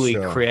truly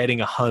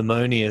creating a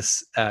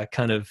harmonious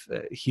kind of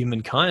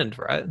humankind,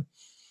 right?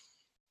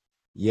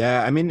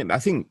 Yeah, I mean, I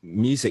think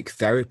music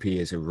therapy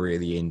is a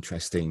really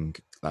interesting,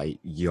 like,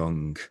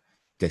 young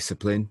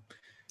discipline.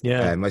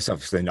 Yeah. It's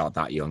obviously not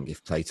that young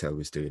if Plato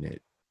was doing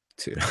it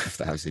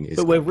 2,500 years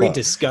But we're ago, but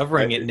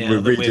rediscovering it now,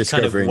 we're that we're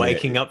kind of rediscovering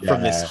waking it. up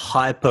from this Yeah,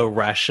 hyper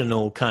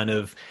rational kind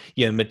of,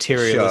 sure.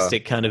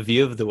 materialistic kind of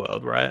view of the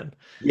world, right?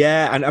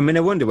 Yeah, and I mean,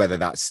 I wonder whether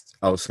that's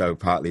also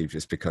partly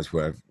just because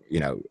we're,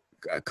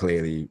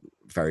 clearly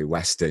very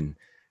Western.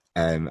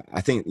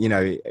 I think,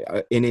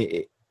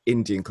 in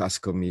Indian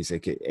classical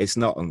music, it's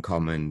not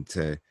uncommon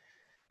to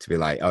be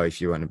like, oh,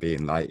 if you want to be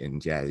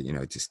enlightened, yeah,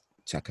 just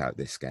check out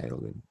this scale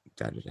and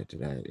da da da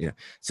da da.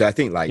 So I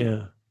think, like,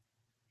 Yeah.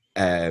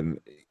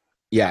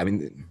 yeah, I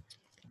mean,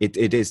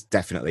 it is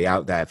definitely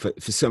out there.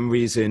 For some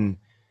reason,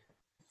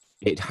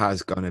 it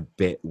has gone a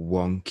bit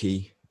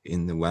wonky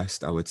in the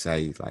West, I would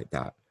say, like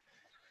that.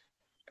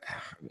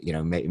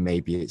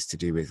 Maybe it's to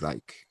do with,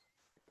 like,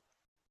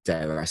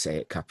 dare I say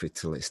it,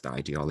 capitalist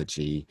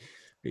ideology,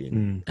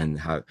 and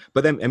how.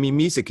 But then, I mean,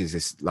 music is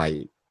this,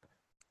 like,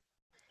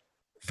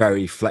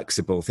 very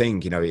flexible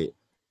thing.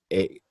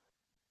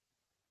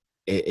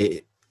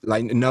 It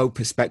like, no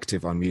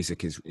perspective on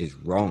music is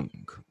wrong.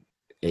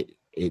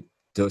 It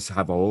does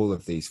have all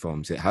of these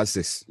forms. It has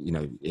this,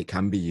 it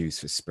can be used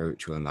for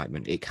spiritual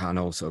enlightenment. It can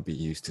also be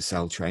used to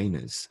sell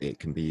trainers. It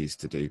can be used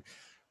to do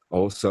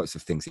all sorts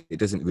of things. It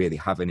doesn't really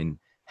have an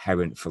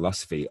inherent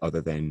philosophy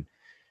other than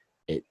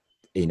it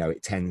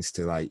tends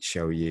to, like,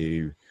 show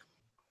you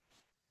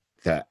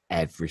that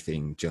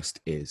everything just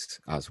is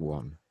as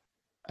one.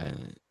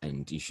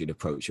 And you should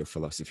approach your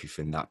philosophy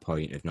from that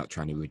point of not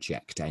trying to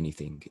reject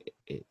anything.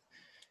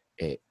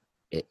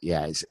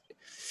 Yeah,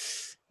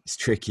 it's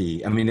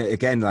tricky. I mean,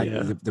 again, like,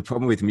 Yeah. the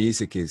problem with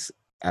music is,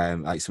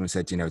 like someone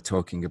said,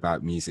 talking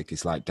about music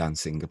is like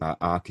dancing about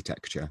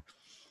architecture.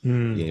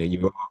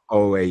 You're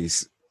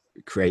always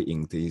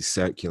creating these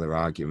circular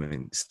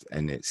arguments,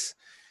 and it's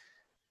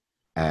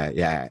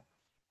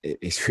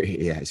it's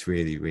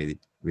really, really,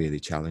 really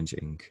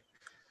challenging.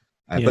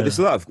 But there's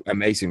a lot of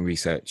amazing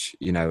research,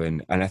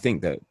 and I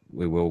think that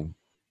we will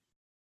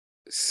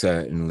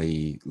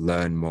certainly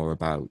learn more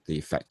about the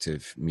effect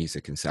of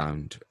music and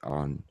sound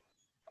on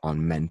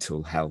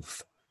mental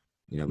health,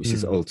 which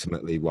is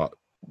ultimately what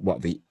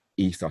the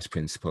ethos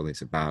principle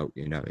is about.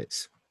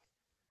 It's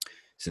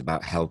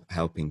about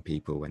helping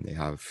people when they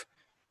have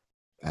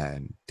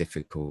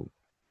difficult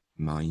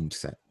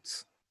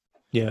mindsets.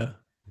 Yeah.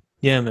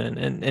 Yeah, man.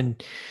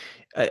 And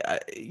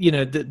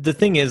the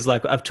thing is,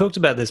 like, I've talked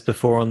about this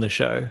before on the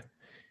show.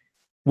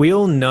 We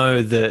all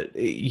know that,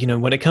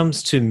 when it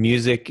comes to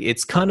music,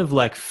 it's kind of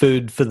like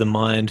food for the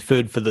mind,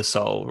 food for the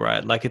soul,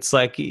 right? Like, it's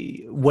like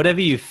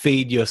whatever you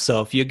feed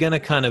yourself, you're going to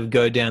kind of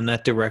go down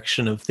that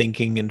direction of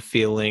thinking and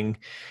feeling.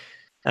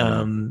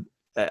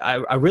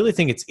 I really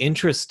think it's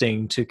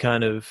interesting to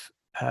kind of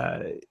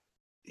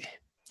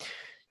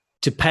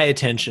to pay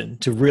attention,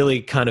 to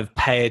really kind of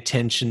pay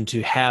attention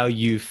to how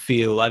you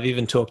feel. I've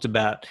even talked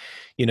about,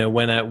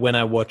 when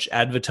I watch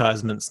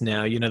advertisements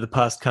now,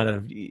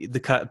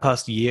 the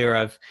past year,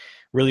 I've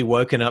really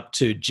woken up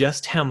to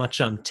just how much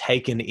I'm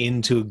taken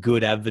into a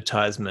good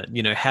advertisement.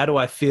 How do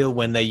I feel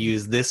when they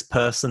use this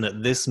person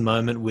at this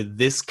moment with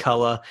this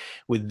color,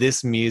 with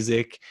this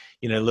music,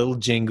 little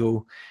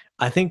jingle.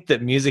 I think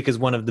that music is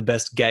one of the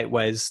best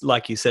gateways,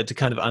 like you said, to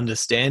kind of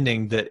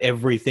understanding that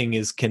everything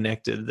is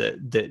connected,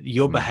 that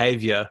your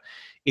behavior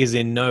is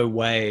in no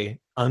way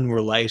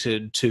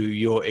unrelated to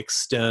your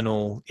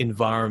external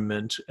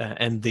environment,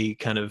 and the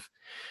kind of,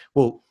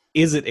 well,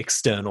 is it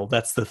external?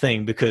 That's the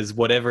thing, because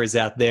whatever is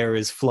out there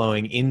is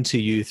flowing into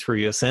you through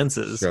your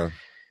senses, Sure.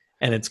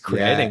 and it's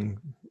creating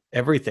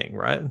everything,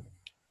 right?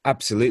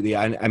 Absolutely.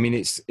 And I mean,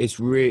 it's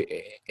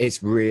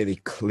really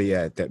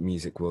clear that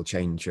music will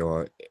change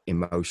your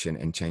emotion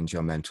and change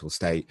your mental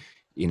state.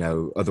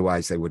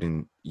 Otherwise they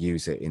wouldn't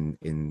use it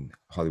in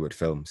Hollywood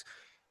films.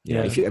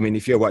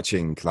 If you're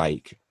watching,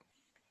 like,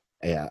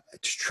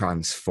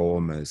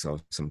 Transformers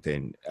or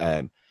something,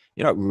 you're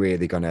not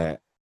really gonna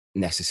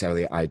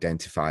necessarily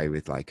identify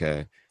with, like,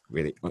 a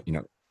really,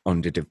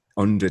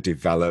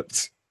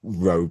 underdeveloped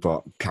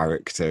robot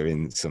character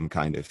in some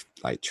kind of,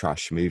 like,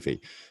 trash movie.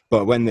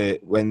 But when they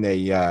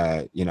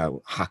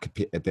hack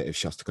a bit of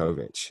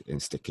Shostakovich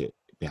and stick it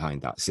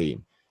behind that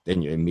scene,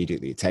 then you're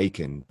immediately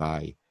taken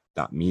by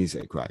that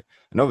music, right?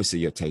 And obviously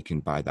you're taken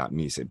by that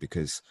music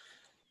because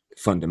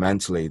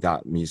fundamentally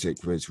that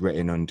music was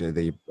written under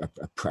the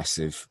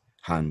oppressive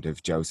hand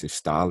of Joseph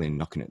Stalin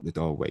knocking at the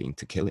door waiting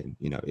to kill him.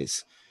 You know,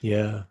 it's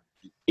Yeah.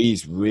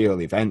 these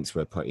real events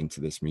were put into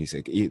this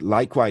music.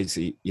 Likewise,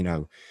 you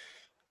know,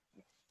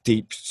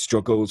 deep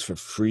struggles for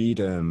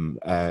freedom.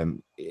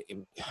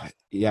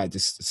 Yeah,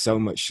 just so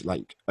much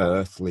like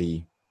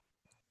earthly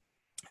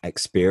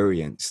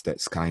experience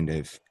that's kind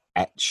of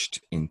etched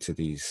into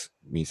these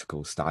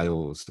musical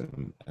styles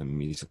and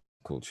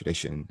musical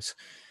traditions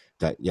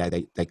that, yeah,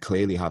 they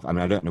clearly have. I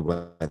mean, I don't know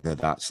whether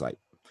that's like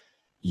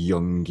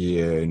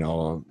Jungian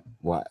or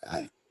what.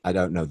 I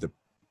don't know the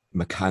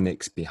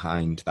mechanics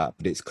behind that,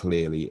 but it's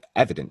clearly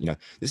evident. You know,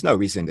 there's no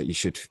reason that you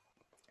should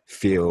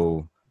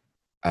feel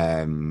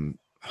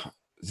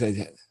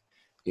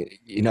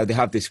you know, they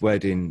have this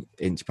word in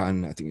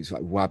Japan, I think it's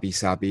like wabi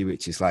sabi,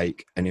 which is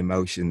like an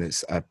emotion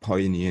that's a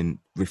poignant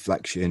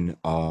reflection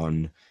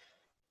on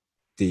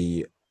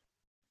the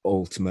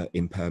ultimate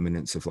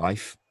impermanence of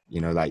life, you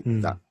know, like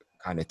that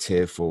kind of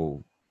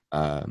tearful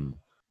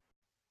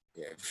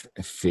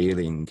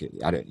feeling.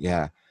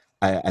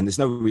 And there's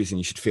no reason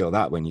you should feel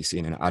that when you're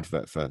seeing an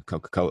advert for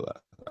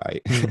Coca-Cola,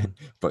 right?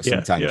 But Yeah,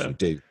 sometimes yeah. you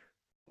do.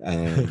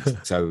 And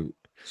so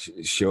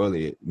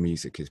surely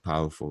music is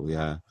powerful.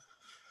 Yeah.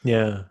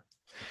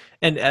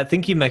 And I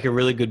think you make a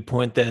really good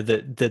point there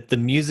that the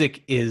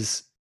music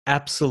is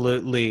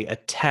absolutely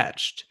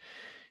attached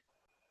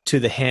to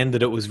the hand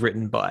that it was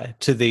written by,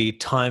 to the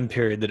time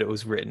period that it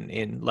was written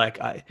in. Like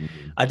I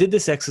did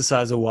this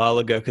exercise a while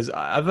ago because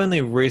I've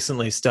only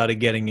recently started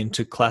getting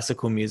into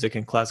classical music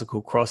and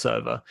classical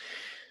crossover.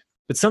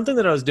 But something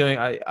that I was doing,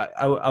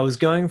 I was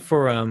going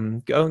for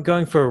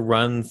going for a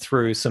run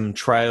through some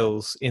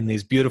trails in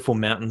these beautiful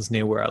mountains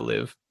near where I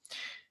live.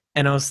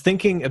 And I was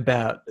thinking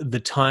about the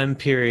time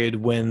period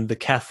when the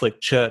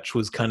Catholic Church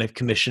was kind of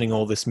commissioning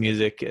all this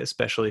music,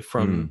 especially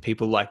from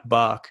people like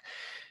Bach.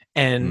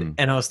 And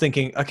I was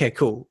thinking, okay,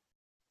 cool.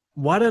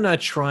 Why don't I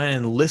try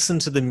and listen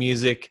to the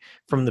music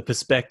from the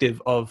perspective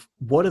of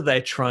what are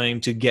they trying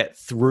to get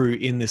through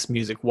in this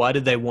music? Why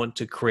did they want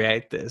to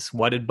create this?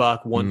 Why did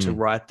Bach want to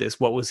write this?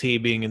 What was he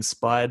being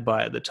inspired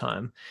by at the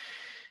time?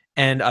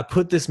 And I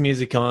put this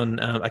music on.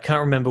 I can't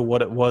remember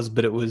what it was,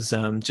 but it was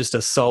just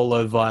a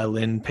solo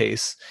violin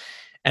piece.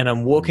 And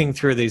I'm walking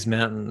through these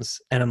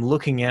mountains and I'm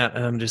looking out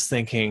and I'm just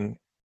thinking,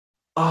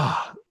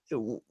 oh,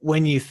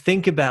 when you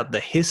think about the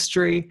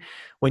history,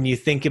 when you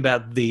think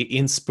about the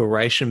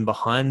inspiration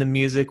behind the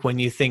music, when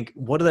you think,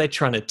 what are they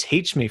trying to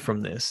teach me from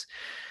this?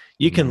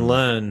 You can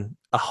learn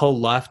a whole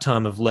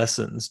lifetime of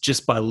lessons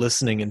just by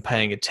listening and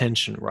paying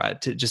attention,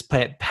 right? To just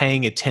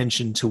paying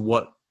attention to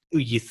what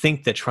you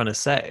think they're trying to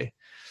say.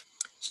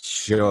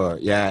 Sure.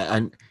 Yeah.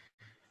 And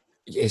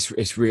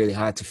it's really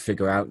hard to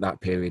figure out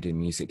that period in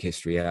music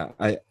history.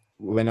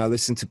 When I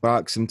listen to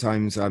Bach,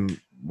 sometimes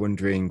I'm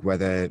wondering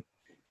whether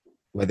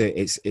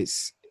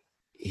it's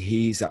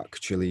he's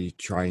actually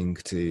trying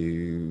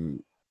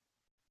to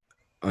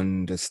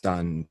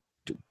understand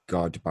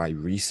God by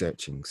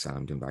researching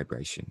sound and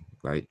vibration,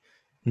 right?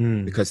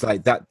 Because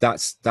like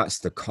that's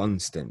the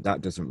constant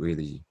that doesn't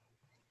really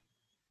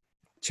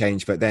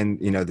change. But then,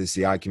 you know, there's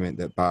the argument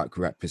that Bach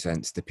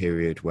represents the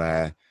period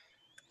where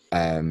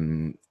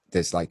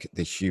there's like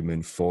the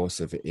human force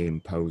of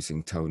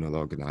imposing tonal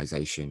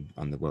organization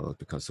on the world,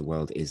 because the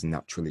world is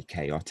naturally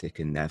chaotic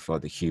and therefore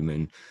the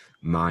human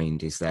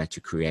mind is there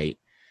to create,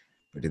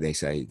 what do they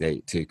say,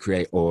 to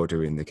create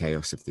order in the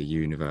chaos of the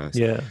universe.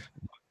 Yeah.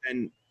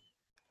 And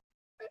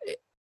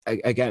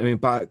again, I mean,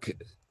 Bach,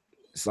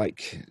 it's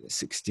like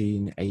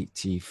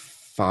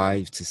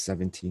 1685 to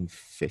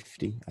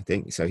 1750, I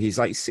think. So he's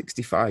like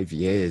 65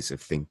 years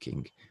of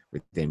thinking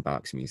within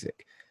Bach's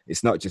music.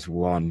 It's not just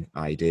one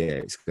idea,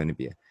 it's going to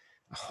be a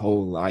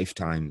whole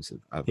lifetimes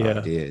of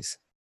ideas.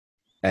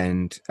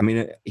 And I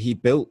mean, he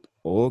built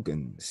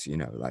organs, you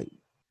know, like,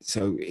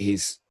 so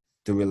he's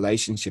the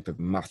relationship of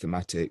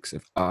mathematics,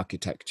 of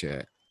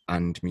architecture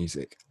and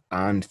music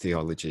and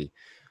theology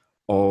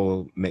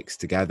all mixed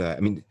together.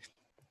 I mean,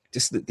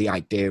 just the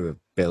idea of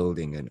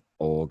building an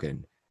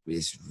organ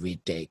is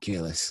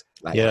ridiculous.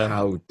 Like,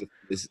 how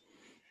is,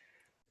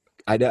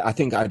 I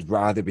think I'd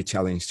rather be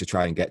challenged to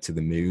try and get to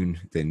the moon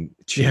than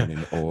tune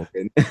an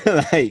organ.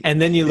 Like, and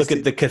then you look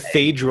at the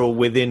cathedral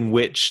within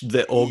which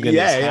the organ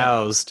is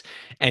housed,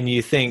 and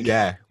you think,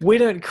 we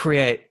don't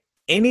create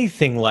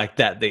anything like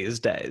that these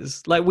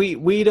days. Like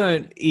we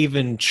don't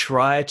even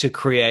try to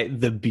create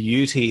the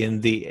beauty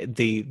and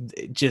the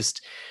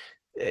just,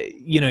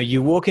 you know,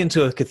 you walk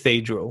into a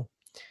cathedral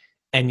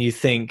and you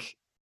think,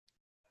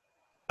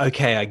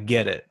 okay, I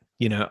get it.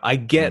 You know, I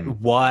get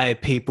why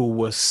people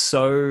were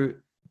so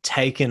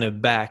taken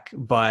aback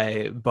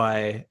by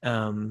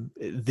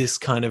this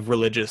kind of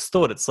religious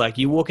thought. It's like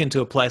you walk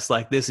into a place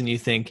like this and you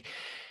think,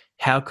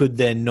 how could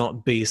there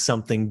not be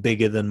something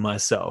bigger than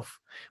myself?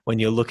 When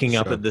you're looking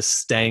up at the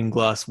stained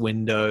glass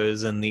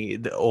windows and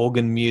the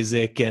organ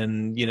music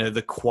and, you know,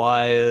 the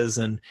choirs,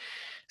 and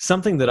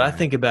something that I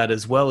think about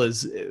as well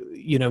is,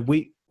 you know,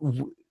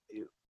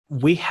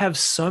 we have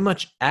so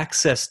much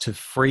access to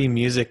free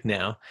music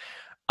now.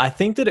 I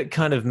think that it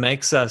kind of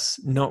makes us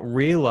not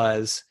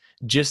realize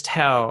just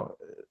how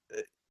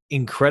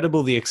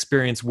incredible the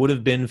experience would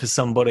have been for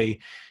somebody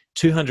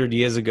 200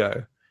 years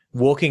ago,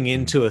 walking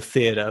into a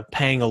theater,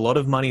 paying a lot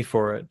of money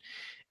for it,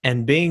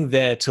 and being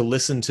there to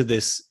listen to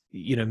this,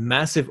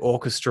 massive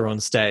orchestra on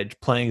stage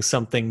playing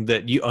something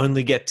that you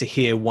only get to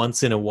hear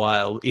once in a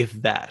while, if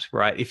that,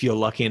 right? If you're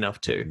lucky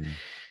enough to.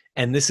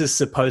 And this is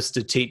supposed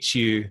to teach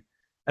you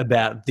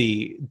about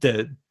the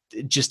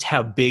just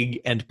how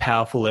big and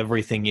powerful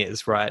everything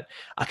is, right?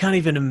 I can't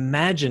even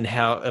imagine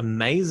how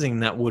amazing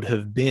that would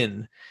have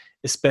been,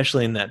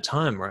 especially in that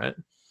time, right?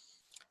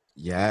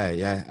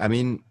 Yeah. I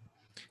mean,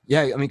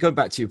 going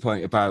back to your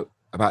point about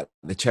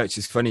the church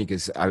is funny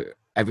because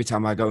every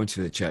time I go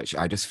into the church,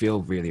 I just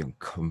feel really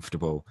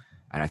uncomfortable,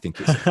 and I think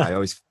I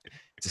always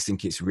just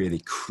think it's really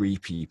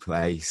creepy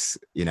place,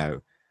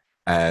 It's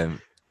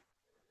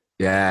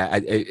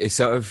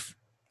sort of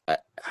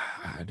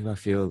how do I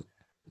feel?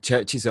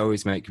 Churches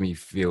always make me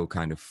feel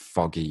kind of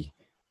foggy,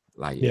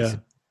 like it's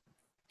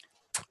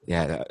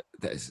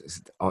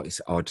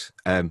odd.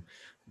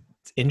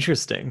 It's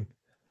interesting,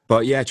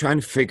 but yeah,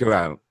 trying to figure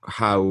out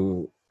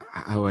how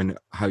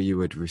you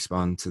would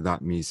respond to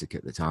that music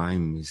at the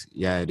time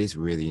it is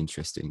really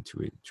interesting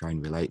to try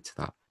and relate to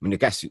that. I mean, I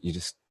guess you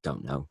just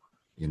don't know,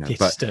 You but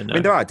just don't know. I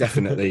mean, there are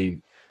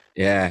definitely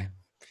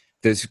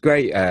there's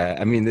great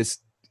there's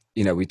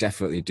we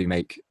definitely do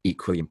make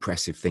equally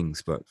impressive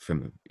things, but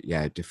from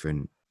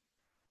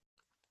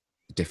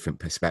different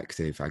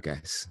perspective, I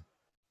guess.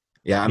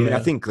 I mean, I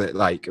think that,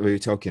 like we were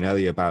talking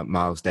earlier about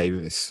Miles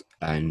Davis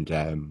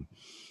and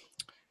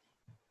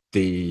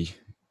the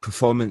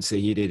performance that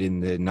he did in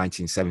the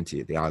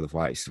 1970 at the Isle of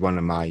Wight is one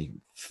of my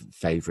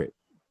favorite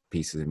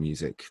pieces of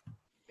music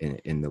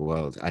in the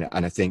world, and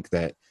I think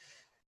that,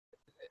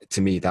 to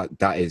me,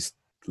 that is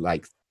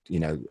like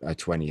a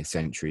 20th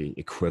century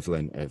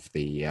equivalent of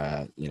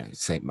the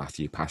St.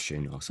 Matthew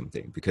Passion or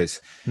something,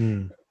 because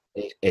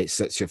it's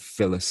such a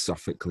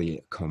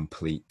philosophically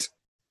complete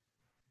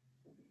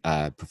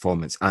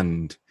performance,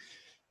 and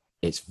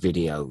it's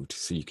videoed,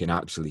 so you can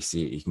actually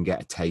see it. You can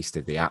get a taste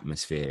of the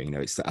atmosphere.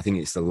 I think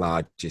it's the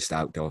largest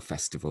outdoor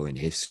festival in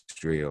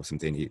history or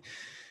something. He's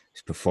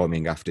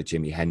performing after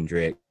Jimi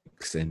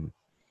Hendrix, and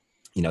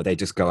they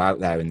just go out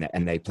there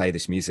and they play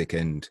this music,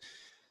 and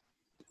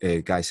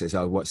a guy says,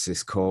 "Oh, what's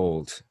this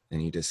called?" And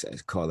he just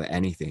says, "Call it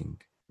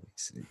anything."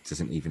 It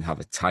doesn't even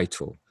have a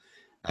title.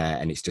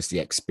 And it's just the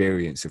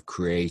experience of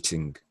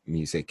creating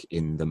music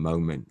in the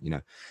moment,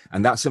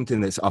 and that's something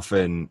that's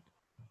often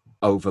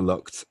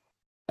overlooked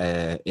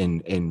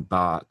in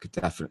Bach.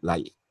 Definitely,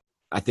 like,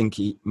 I think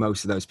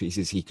most of those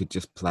pieces he could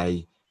just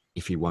play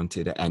if he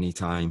wanted at any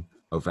time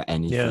over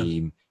any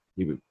theme.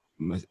 He'd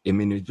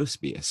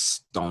just be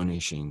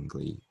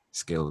astonishingly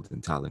skilled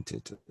and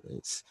talented.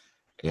 It's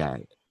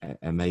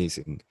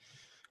amazing.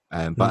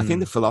 But I think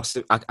the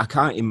philosophy, I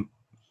can't. I'm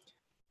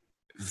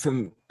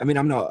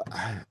not.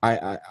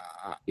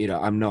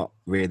 I'm not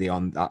really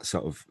on that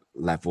sort of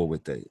level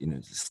with the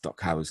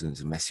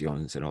Stockhausens and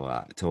Messiaens and all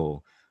that at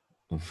all,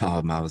 or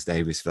Miles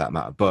Davis for that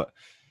matter. But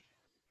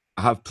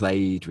I have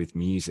played with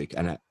music,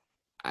 and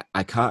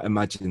I can't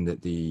imagine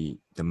that the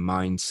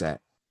mindset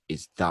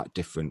is that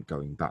different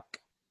going back.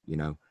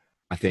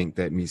 I think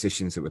that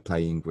musicians that were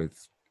playing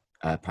with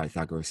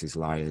Pythagoras'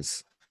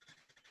 lyres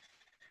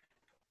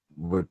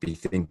would be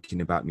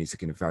thinking about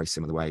music in a very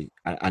similar way,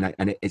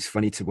 and it's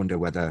funny to wonder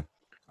whether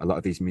a lot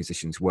of these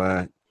musicians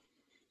were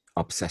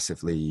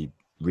obsessively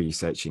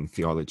researching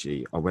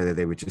theology, or whether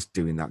they were just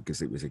doing that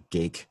because it was a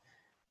gig,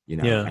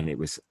 and it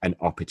was an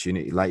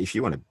opportunity. Like, if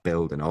you want to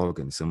build an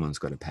organ, someone's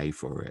got to pay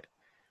for it,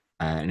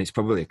 and it's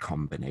probably a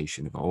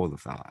combination of all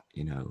of that,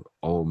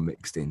 all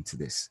mixed into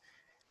this.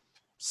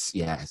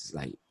 It's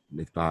like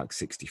with Bach,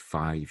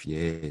 65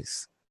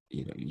 years,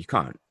 you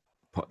can't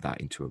put that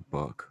into a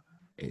book.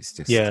 It's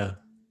just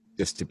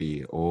to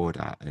be awed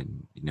at,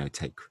 and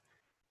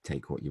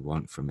take what you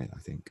want from it, I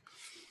think.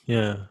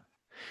 No,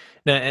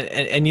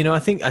 and I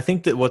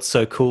think that what's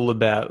so cool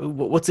about,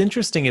 what's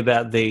interesting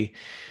about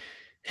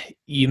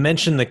you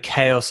mentioned the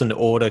chaos and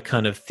order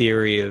kind of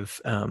theory of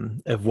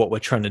what we're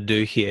trying to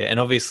do here, and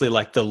obviously,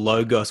 like, the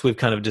logos, we've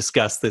kind of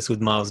discussed this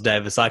with Miles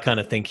Davis. I kind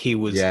of think he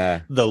was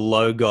the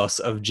logos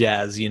of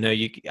jazz.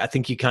 I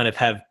think you kind of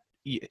have.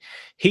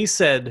 He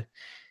said.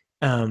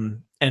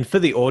 And for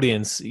the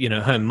audience,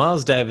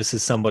 Miles Davis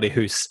is somebody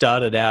who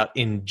started out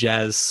in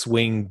jazz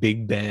swing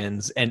big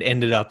bands and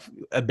ended up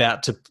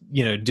about to,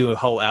 do a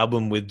whole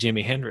album with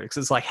Jimi Hendrix.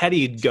 It's like, how do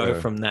you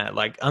go from that?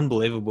 Like,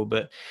 unbelievable.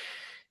 But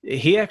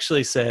he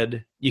actually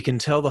said, you can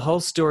tell the whole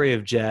story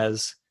of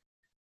jazz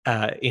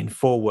in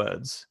 4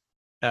 words.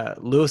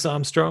 Louis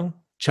Armstrong,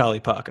 Charlie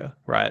Parker,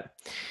 right?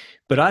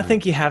 But I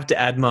think you have to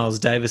add Miles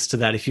Davis to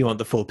that if you want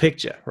the full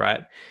picture,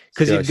 right?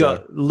 Because you've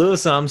got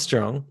Louis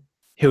Armstrong,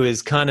 who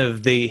is kind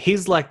of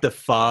he's like the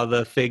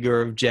father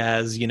figure of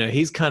jazz.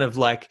 He's kind of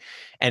like,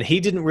 and he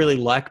didn't really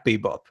like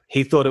bebop.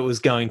 He thought it was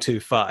going too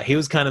far. He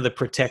was kind of the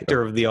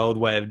protector of the old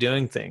way of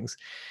doing things.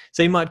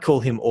 So you might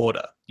call him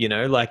order,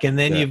 and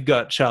then you've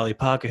got Charlie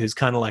Parker, who's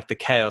kind of like the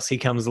chaos. He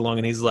comes along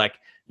and he's like,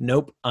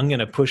 nope, I'm going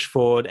to push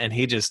forward. And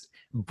he just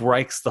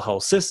breaks the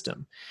whole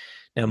system.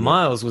 Now, Yeah.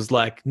 Miles was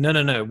like, no,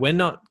 no, no, we're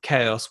not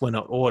chaos, we're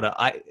not order.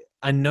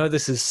 I know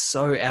this is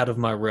so out of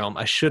my realm.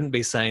 I shouldn't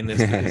be saying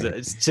this because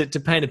it's to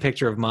paint a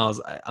picture of Miles.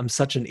 I'm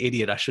such an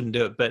idiot. I shouldn't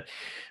do it. But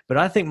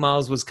I think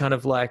Miles was kind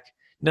of like,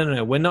 no, no,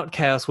 no, we're not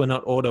chaos, we're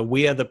not order.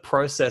 We are the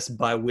process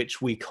by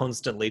which we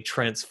constantly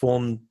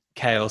transform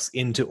chaos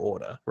into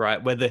order,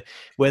 right? Where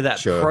that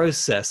Sure.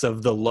 process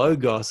of the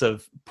logos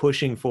of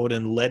pushing forward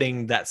and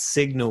letting that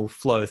signal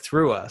flow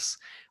through us,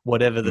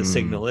 whatever the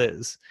signal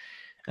is.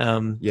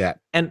 Yeah.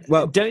 And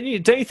Well, don't you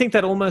think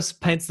that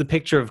almost paints the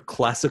picture of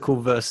classical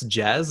versus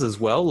jazz as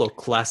well, or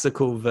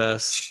classical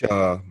versus,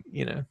 sure.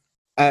 you know?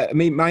 I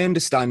mean, my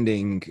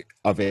understanding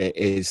of it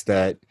is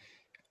that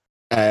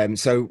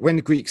so when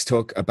the Greeks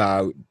talk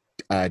about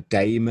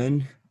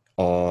daemon,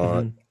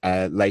 or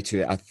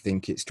later I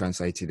think it's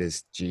translated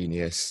as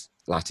genius,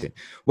 Latin,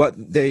 what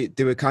they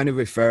were kind of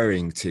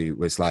referring to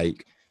was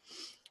like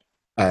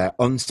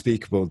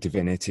unspeakable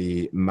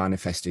divinity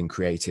manifesting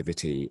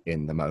creativity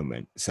in the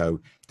moment. So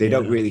they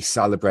don't really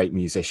celebrate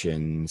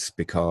musicians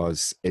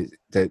because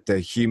the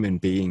human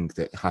being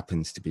that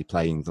happens to be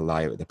playing the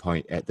lyre at the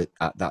point at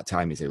that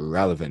time is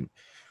irrelevant.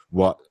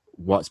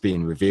 What's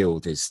being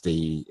revealed is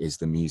the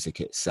music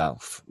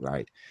itself,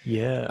 right?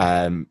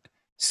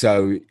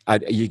 So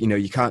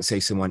you can't say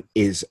someone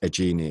is a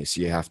genius.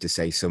 You have to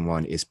say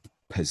someone is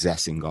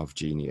possessing of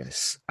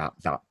genius at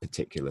that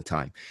particular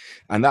time,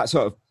 and that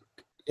sort of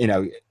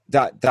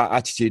that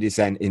attitude is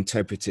then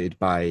interpreted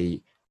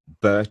by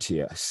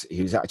Bertius,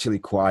 who's actually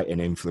quite an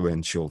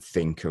influential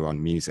thinker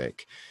on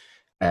music.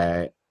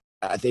 I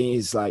think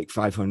he's like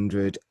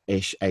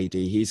 500-ish AD.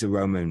 He's a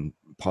Roman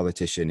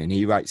politician, and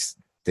he writes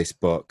this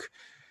book,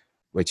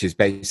 which is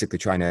basically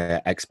trying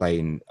to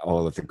explain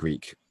all of the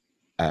Greek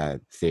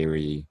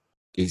theory.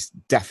 He's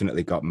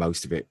definitely got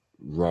most of it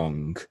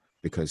wrong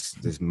because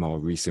there's more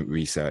recent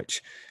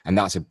research, and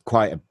that's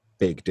quite a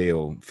big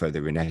deal for the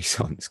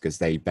Renaissance because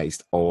they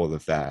based all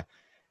of their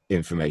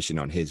information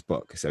on his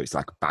book. So it's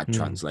like a bad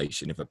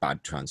translation of a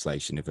bad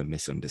translation of a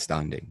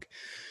misunderstanding.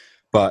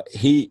 But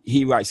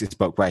he writes this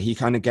book where he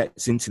kind of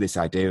gets into this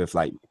idea of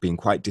like being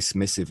quite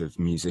dismissive of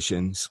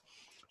musicians,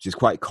 which is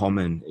quite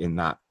common in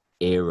that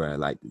era.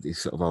 Like they're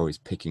sort of always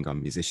picking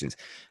on musicians,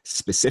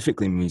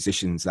 specifically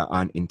musicians that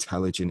aren't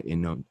intelligent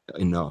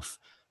enough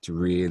to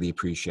really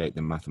appreciate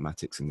the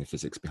mathematics and the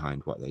physics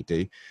behind what they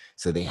do.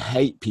 So they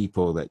hate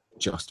people that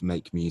just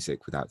make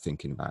music without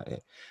thinking about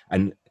it.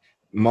 And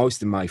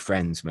most of my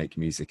friends make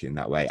music in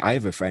that way. I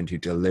have a friend who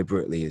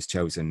deliberately has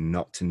chosen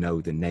not to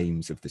know the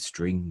names of the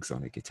strings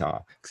on a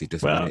guitar because he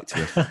doesn't want it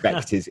to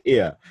affect his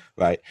ear,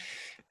 right?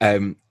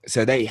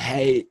 So they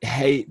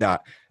hate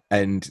that.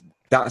 And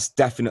that's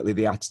definitely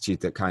the attitude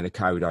that kind of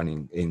carried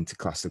on into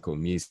classical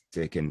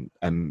music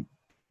and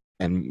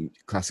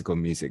classical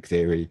music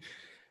theory.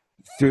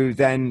 Through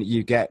then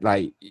you get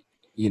like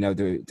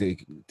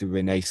the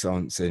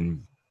Renaissance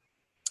and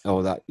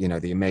all that,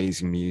 the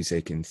amazing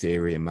music and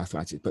theory and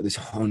mathematics, but there's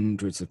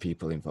hundreds of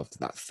people involved in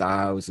that,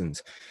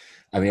 thousands.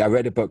 I mean, I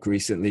read a book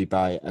recently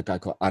by a guy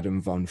called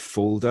Adam von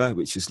Fulda,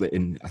 which is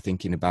written I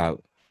think in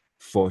about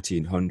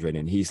 1400,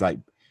 and he's like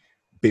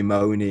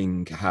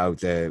bemoaning how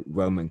the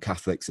Roman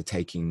Catholics are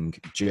taking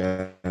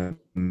German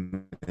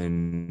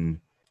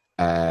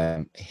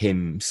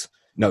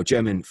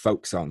German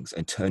folk songs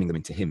and turning them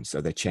into hymns.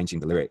 So they're changing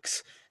the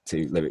lyrics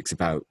to lyrics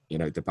about,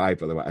 the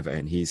Bible or whatever.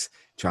 And he's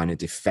trying to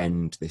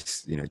defend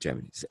this,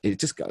 German.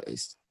 It's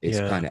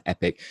kind of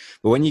epic.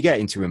 But when you get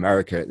into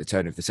America at the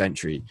turn of the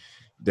century,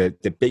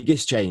 the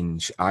biggest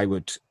change I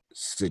would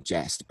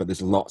suggest, but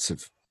there's lots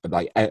of,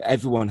 like,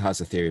 everyone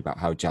has a theory about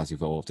how jazz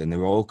evolved and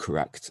they're all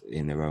correct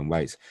in their own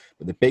ways.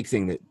 But the big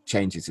thing that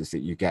changes is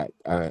that you get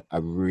a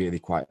really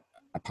quite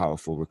a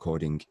powerful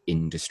recording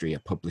industry, a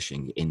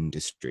publishing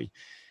industry,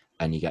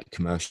 and you get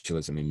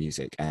commercialism in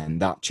music,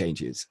 and that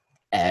changes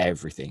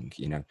everything,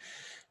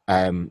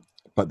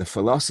 but the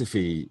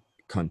philosophy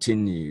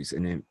continues,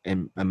 and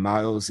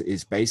Miles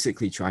is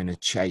basically trying to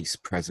chase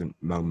present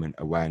moment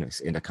awareness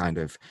in a kind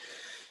of,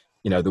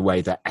 the way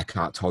that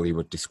Eckhart Tolle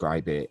would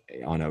describe it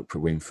on Oprah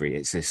Winfrey.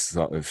 It's this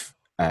sort of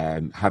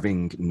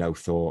having no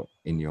thought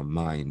in your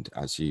mind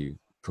as you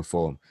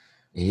perform.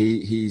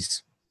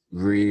 He's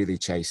really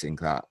chasing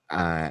that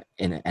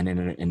in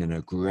an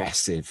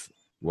aggressive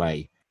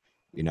way.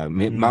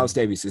 Miles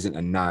Davis isn't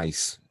a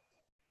nice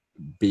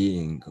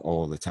being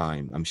all the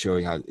time. I'm sure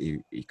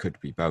he could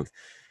be both.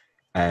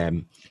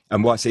 And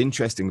what's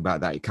interesting about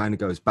that, it kind of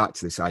goes back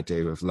to this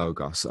idea of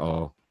logos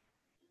or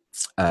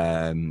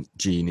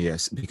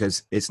genius,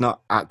 because it's not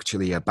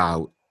actually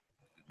about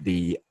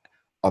the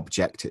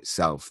object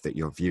itself that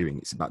you're viewing.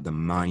 It's about the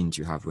mind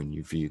you have when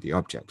you view the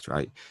object,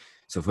 right?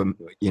 So for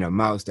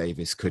Miles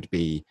Davis could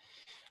be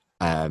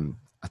a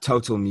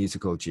total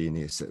musical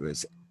genius that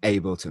was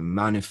able to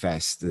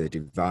manifest the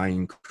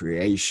divine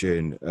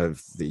creation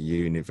of the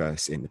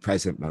universe in the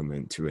present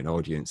moment to an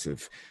audience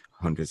of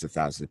hundreds of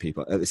thousands of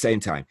people. At the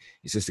same time,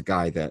 he's just a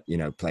guy that,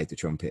 played the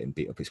trumpet and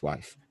beat up his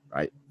wife,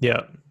 right?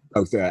 Yeah.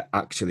 Both are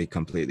actually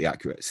completely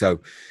accurate. So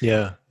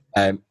yeah,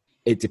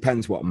 it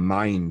depends what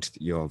mind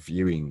you're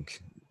viewing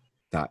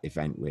that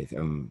event with.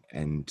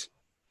 And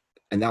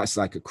that's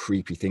like a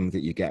creepy thing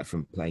that you get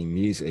from playing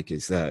music,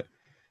 is that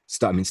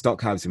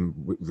Stockhausen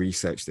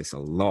researched this a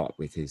lot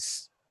with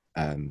his,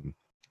 I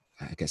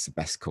guess the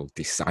best called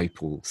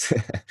disciples.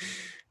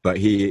 But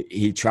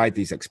he tried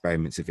these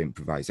experiments of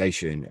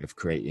improvisation, of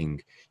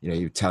creating,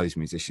 he would tell his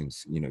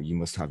musicians, you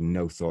must have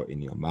no thought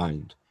in your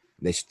mind.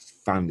 They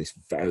found this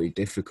very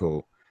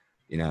difficult.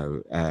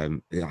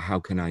 How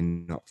can I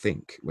not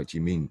think? What do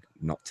you mean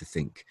not to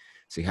think?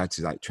 So he had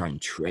to like try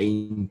and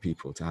train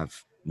people to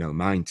have no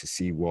mind, to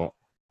see what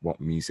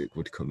music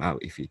would come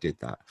out if he did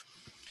that.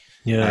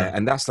 Yeah.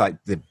 And that's like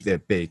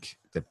the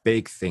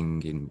big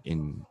thing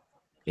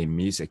in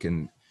music.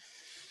 And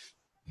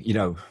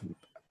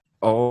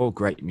all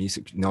great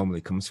music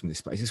normally comes from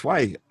this place. It's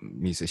why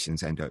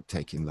musicians end up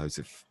taking loads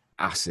of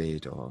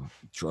acid or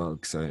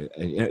drugs. I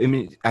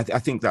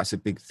think that's a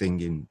big thing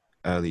in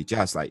early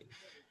jazz. Like,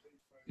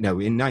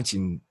 in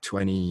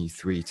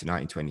 1923 to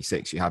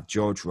 1926, you have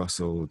George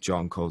Russell,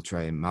 John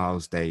Coltrane,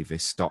 Miles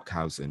Davis,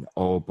 Stockhausen,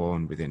 all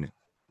born within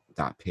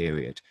that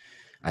period.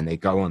 And they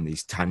go on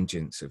these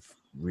tangents of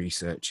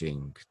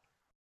researching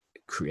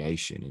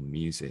creation in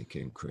music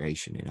and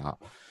creation in art.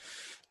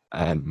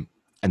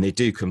 And they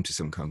do come to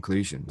some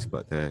conclusions,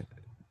 but they're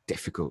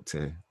difficult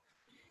to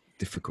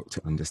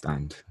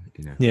understand,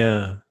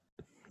 Yeah.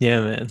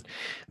 Yeah,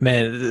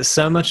 man,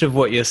 so much of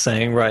what you're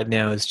saying right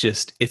now is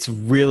just, it's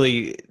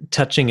really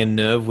touching a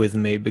nerve with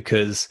me,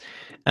 because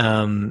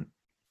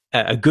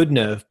a good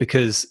nerve,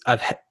 because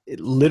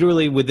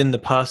literally within the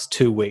past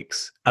 2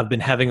 weeks, I've been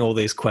having all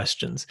these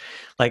questions.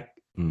 Like,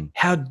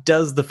 how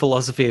does the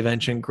philosophy of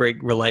ancient Greek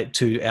relate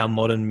to our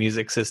modern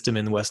music system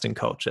in Western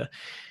culture?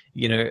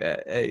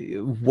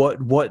 What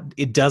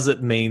does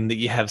it mean that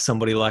you have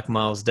somebody like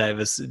Miles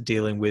Davis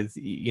dealing with,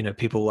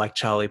 people like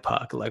Charlie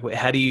Parker? Like,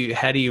 how do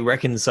you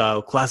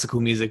reconcile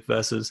classical music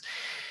versus,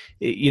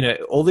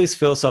 all these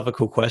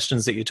philosophical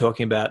questions that you're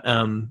talking about?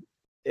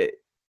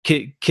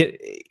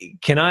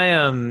 Can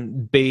I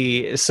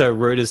be so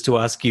rude as to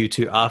ask you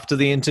to, after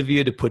the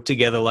interview, to put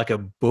together like a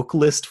book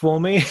list for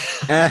me?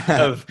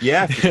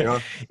 Yeah, for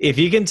sure. If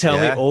you can tell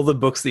me all the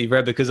books that you've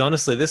read, because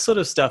honestly, this sort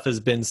of stuff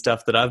has been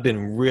stuff that I've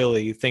been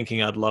really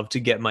thinking I'd love to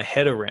get my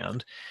head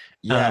around.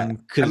 Yeah,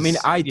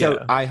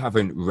 I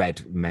haven't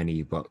read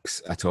many books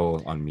at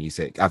all on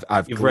music.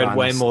 You've read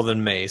way more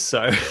than me,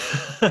 so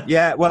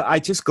yeah. Well, I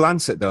just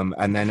glance at them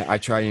and then I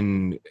try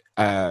and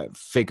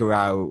figure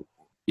out,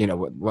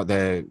 what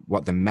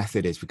the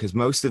method is, because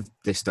most of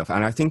this stuff,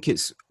 and I think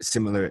it's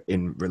similar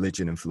in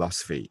religion and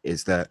philosophy,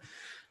 is that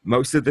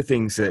most of the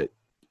things that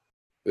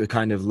we're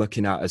kind of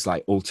looking at as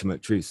like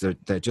ultimate truths,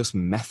 they're just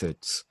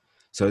methods.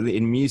 So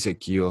in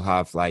music, you'll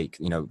have like,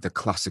 the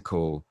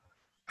classical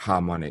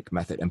harmonic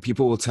method, and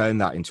people will turn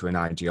that into an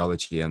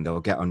ideology, and they'll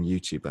get on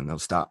YouTube and they'll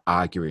start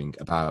arguing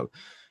about,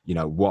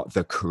 what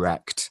the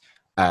correct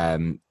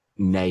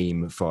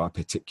name for a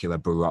particular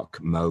Baroque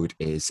mode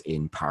is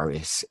in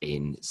Paris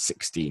in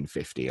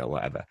 1650 or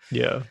whatever.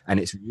 Yeah. And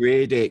it's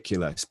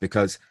ridiculous,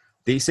 because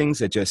these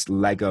things are just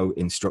Lego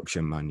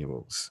instruction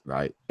manuals,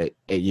 right?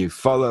 You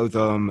follow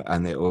them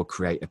and they all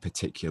create a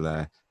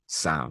particular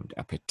sound,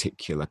 a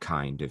particular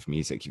kind of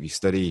music. If you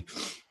study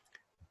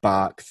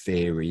Bach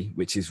theory,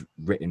 which is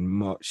written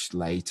much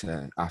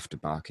later, after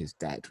Bach is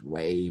dead,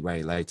 way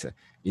later,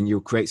 and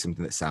you'll create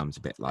something that sounds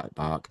a bit like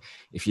Bach.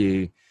 If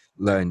you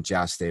learn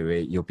jazz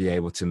theory, you'll be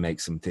able to make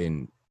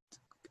something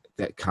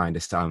that kind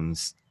of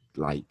sounds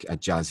like a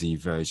jazzy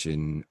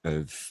version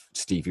of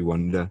Stevie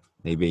Wonder,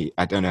 maybe.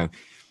 I don't know,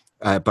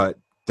 but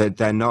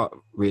they're not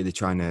really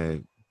trying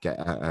to get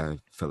a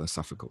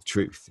philosophical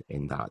truth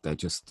in that. They're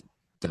just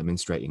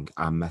demonstrating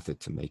our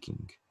method to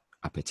making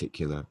a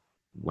particular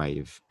way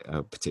of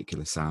a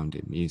particular sound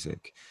in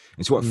music.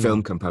 It's what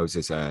film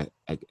composers are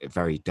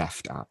very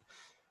deft at,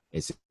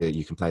 is that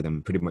you can play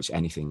them pretty much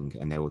anything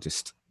and they'll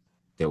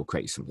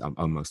create some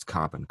almost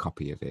carbon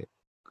copy of it.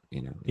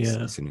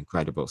 It's an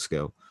incredible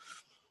skill.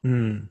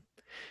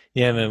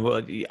 Yeah, man.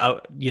 Well,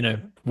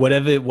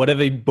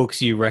 whatever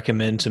books you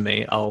recommend to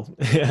me,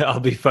 I'll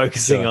be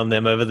focusing on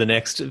them over the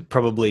next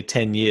probably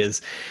 10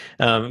 years,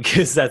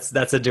 because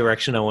that's a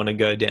direction I want to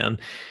go down.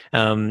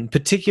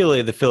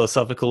 Particularly the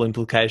philosophical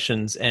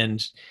implications,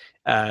 and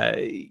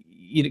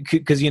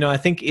because I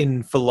think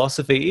in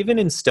philosophy, even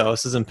in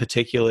Stoicism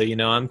particularly,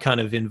 I'm kind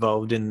of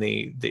involved in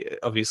the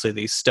obviously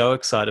the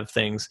Stoic side of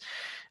things.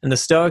 And the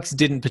Stoics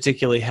didn't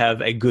particularly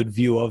have a good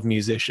view of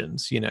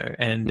musicians,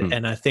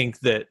 and I think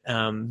that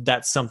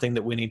that's something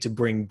that we need to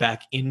bring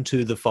back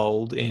into the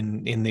fold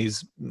in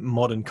these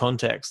modern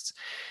contexts,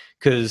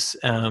 because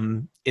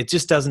it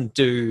just doesn't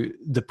do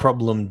the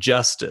problem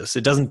justice.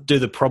 It doesn't do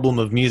the problem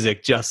of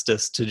music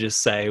justice to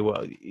just say,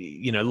 well,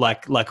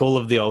 like all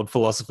of the old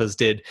philosophers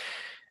did.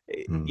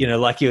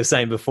 Like you were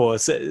saying before,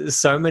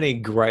 so many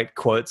great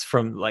quotes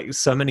from, like,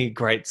 so many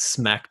great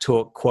smack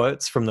talk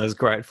quotes from those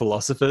great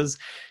philosophers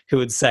who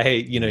would say,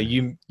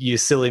 you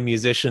silly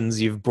musicians,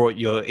 you've brought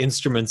your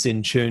instruments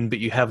in tune, but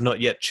you have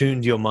not yet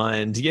tuned your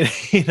mind.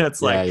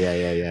 It's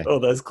like all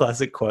those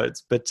classic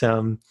quotes. But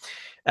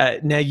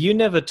now, you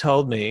never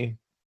told me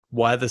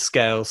why the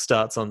scale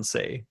starts on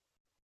C?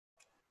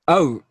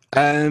 Oh,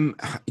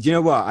 you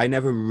know what? I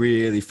never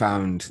really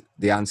found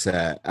the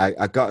answer.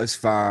 I got as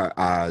far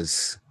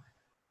as,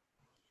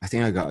 I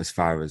think I got as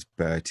far as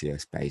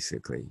Bertius,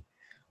 basically.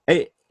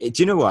 Do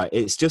you know what?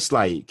 It's just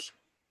like,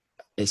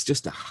 it's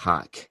just a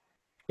hack.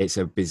 It's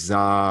a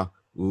bizarre,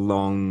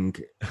 long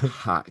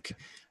hack.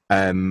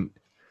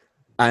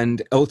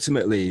 And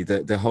ultimately,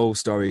 the whole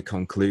story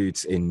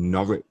concludes in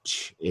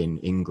Norwich in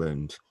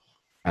England,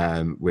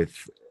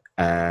 with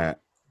a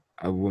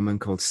woman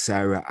called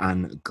Sarah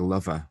Ann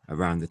Glover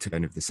around the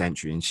turn of the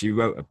century, and she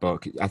wrote a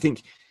book. I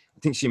think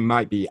she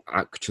might be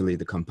actually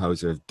the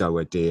composer of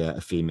Doa Deer,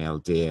 a female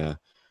deer,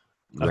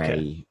 Ray.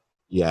 Okay.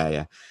 Yeah,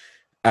 yeah.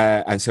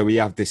 And so we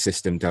have this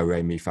system: do,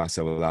 re, mi, fa,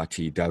 sol, la,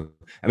 ti, do.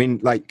 I mean,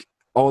 like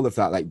all of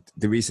that. Like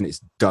the reason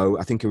it's do,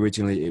 I think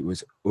originally it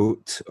was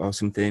ut or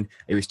something.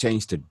 It was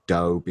changed to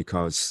do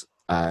because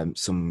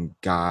some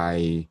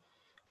guy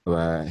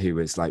who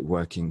was like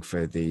working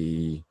for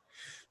the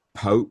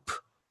Pope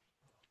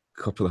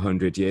couple of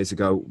 100 years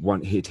ago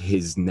wanted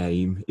his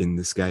name in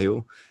the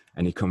scale,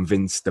 and he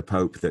convinced the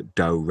Pope that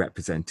do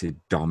represented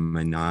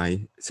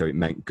Domini, so it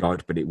meant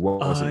God, but it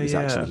wasn't. It was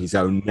actually his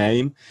own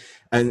name.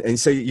 And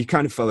so you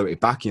kind of follow it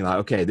back and you're like,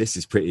 okay, this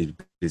is pretty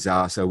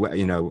bizarre. So,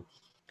 you know,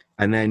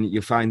 and then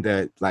you find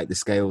that like the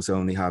scales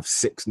only have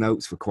 6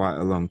 notes for quite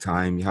a long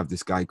time. You have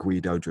this guy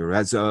Guido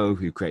d'Arezzo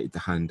who created the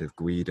Hand of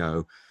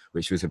Guido,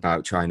 which was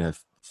about trying to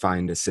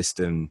find a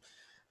system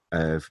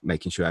of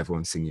making sure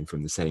everyone's singing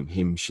from the same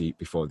hymn sheet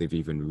before they've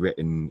even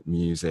written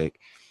music.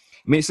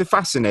 I mean, it's a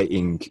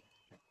fascinating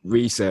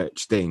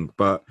research thing,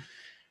 but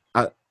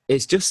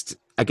it's just,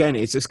 again,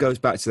 it just goes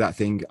back to that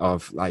thing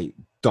of like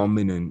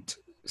dominant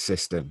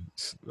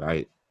systems,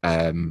 right?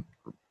 And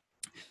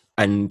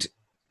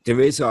there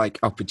is like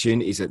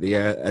opportunities at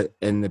the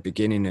in the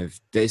beginning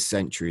of this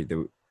century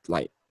that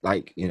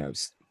like you know,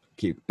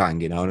 keep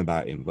banging on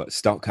about him, but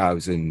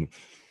Stockhausen,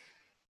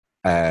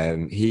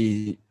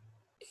 he,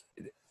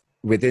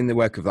 within the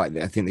work of like,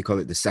 I think they call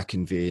it the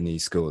second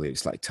Viennese school,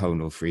 it's like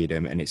tonal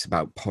freedom, and it's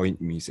about point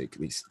music,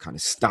 these kind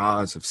of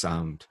stars of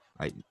sound.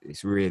 Like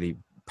it's really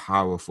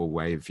powerful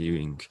way of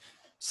viewing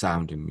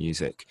sound and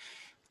music.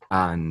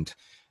 And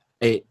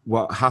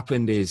what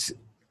happened is,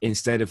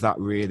 instead of that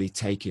really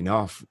taking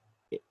off,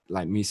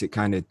 like music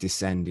kind of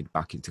descended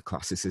back into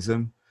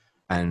classicism,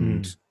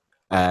 and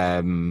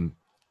and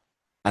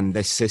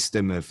this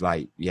system of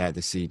like, yeah,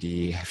 the C,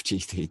 D, E, F, G,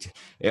 D,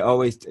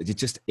 it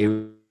just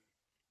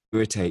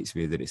irritates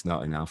me that it's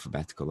not in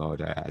alphabetical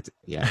order.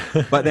 Yeah,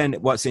 but then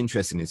what's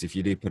interesting is if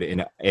you do put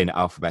it in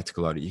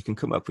alphabetical order, you can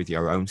come up with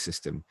your own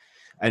system,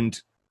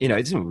 and you know,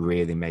 it doesn't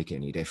really make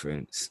any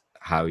difference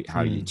how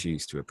you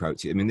choose to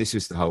approach it. I mean, this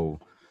was the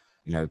whole,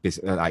 you know,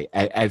 like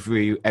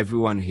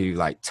everyone who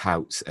like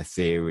touts a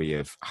theory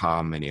of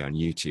harmony on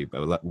YouTube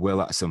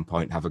will at some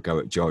point have a go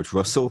at George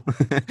Russell.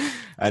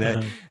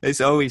 And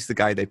it's always the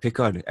guy they pick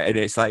on, and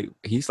it's like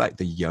he's like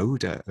the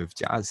Yoda of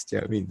jazz. Do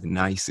you know what I mean? The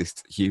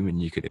nicest human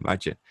you could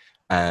imagine.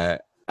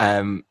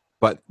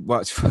 But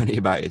what's funny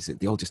about it is that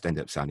they all just end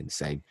up sounding the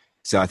same.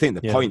 So I think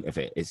the point of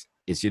it is,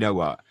 you know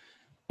what,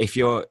 if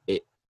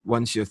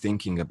once you're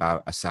thinking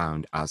about a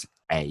sound as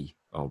A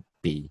or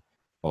B,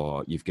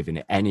 or you've given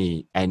it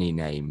any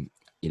name,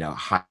 you know,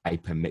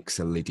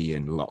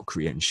 hypermixolydian,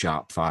 Locrian,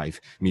 sharp 5,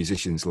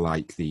 musicians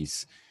like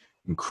these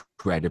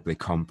incredibly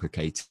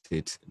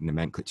complicated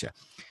nomenclature,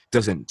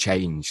 doesn't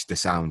change the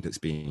sound that's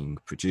being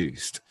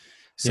produced.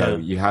 So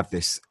you have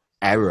this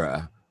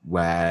error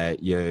where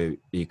you're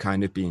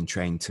kind of being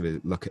trained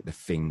to look at the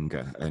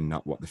finger and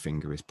not what the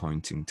finger is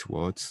pointing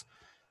towards.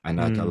 And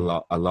like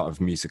a lot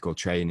of musical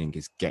training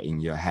is getting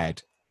your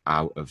head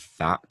out of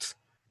that,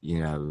 you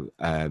know.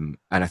 And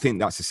I think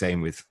that's the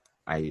same with,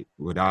 I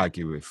would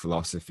argue, with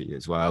philosophy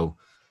as well,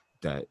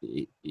 that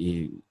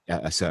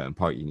at a certain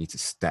point you need to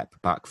step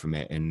back from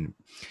it. And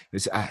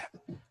I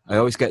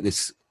always get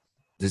there's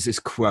this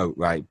quote,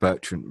 right,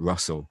 Bertrand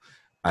Russell,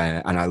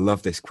 and I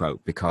love this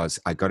quote because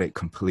I got it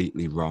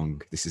completely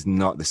wrong. This is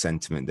not the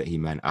sentiment that he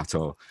meant at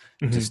all.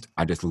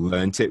 I just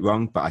learnt it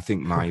wrong, but I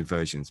think my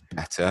version's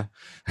better.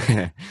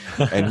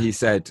 And he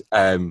said,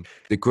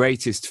 the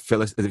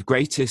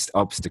greatest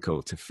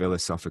obstacle to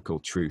philosophical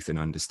truth and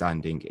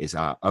understanding is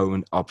our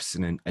own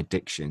obstinate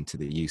addiction to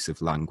the use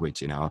of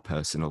language in our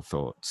personal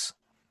thoughts.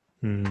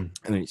 And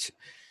it's,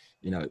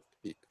 you know,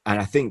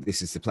 and I think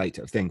this is the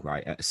Plato thing,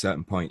 right? At a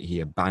certain point, he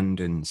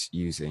abandons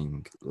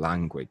using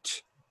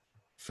language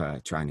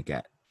for trying to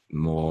get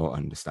more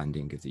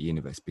understanding of the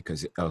universe,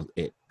 because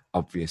it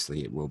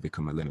obviously it will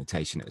become a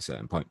limitation at a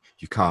certain point.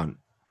 You can't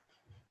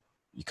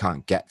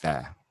get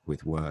there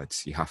with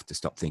words. You have to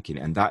stop thinking.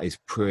 And that is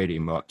pretty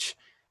much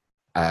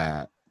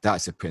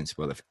that's a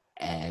principle of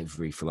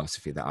every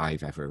philosophy that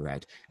I've ever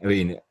read. I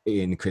mean,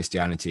 in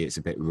Christianity it's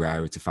a bit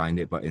rarer to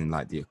find it, but in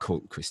like the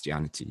occult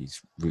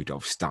Christianities,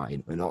 Rudolf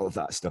Stein and all of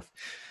that stuff,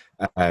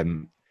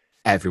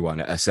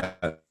 everyone at a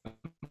certain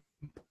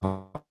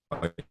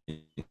point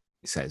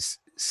says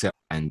so,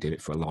 and do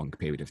it for a long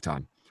period of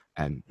time.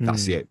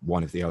 That's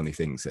one of the only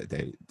things that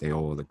they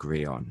all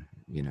agree on,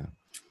 you know.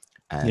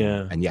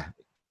 Yeah. And yeah,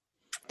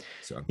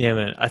 so Yeah,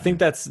 man. I think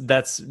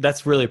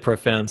that's really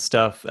profound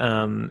stuff.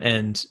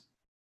 And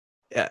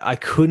I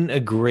couldn't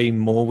agree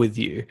more with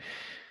you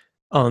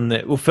on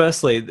that. Well,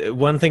 firstly,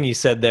 one thing you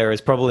said there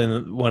is probably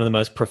one of the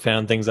most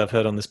profound things I've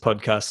heard on this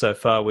podcast so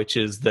far, which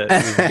is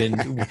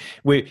that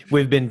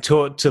we've been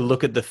taught to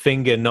look at the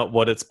finger, not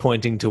what it's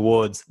pointing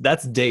towards.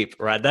 That's deep,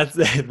 right? That's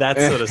that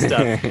sort of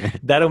stuff.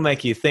 That'll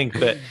make you think.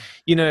 But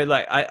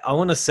like I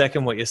want to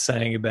second what you're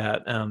saying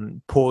about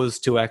pause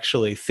to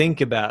actually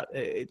think about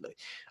it.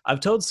 I've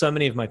told so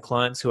many of my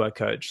clients who I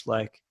coach,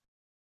 like,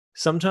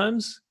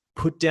 sometimes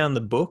put down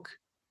the book,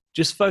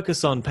 just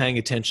focus on paying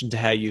attention to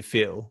how you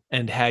feel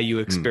and how you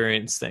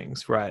experience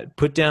things, right?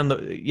 Put down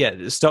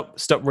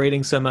stop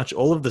reading so much.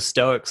 All of the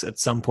Stoics at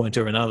some point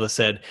or another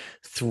said,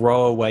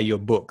 throw away your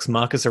books.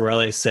 Marcus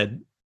Aurelius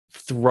said,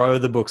 throw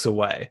the books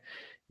away,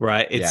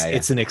 right?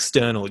 It's an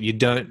external. You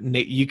don't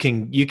need, you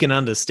can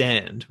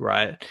understand,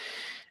 right?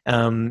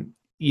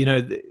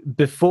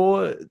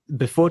 Before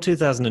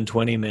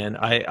 2020, man,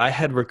 I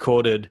had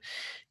recorded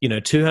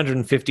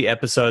 250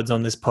 episodes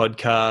on this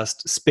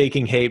podcast,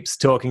 speaking heaps,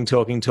 talking.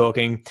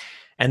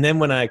 And then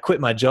when I quit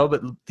my job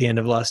at the end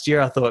of last year,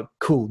 I thought,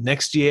 cool,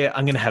 next year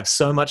I'm going to have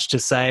so much to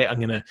say. I'm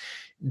going to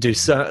do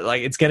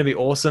it's going to be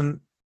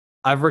awesome.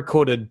 I've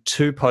recorded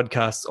 2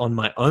 podcasts on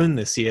my own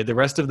this year. The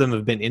rest of them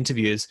have been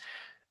interviews.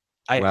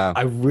 Wow.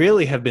 I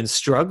really have been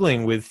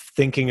struggling with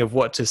thinking of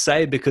what to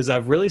say, because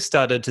I've really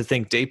started to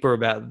think deeper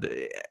about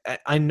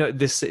I know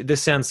this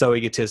sounds so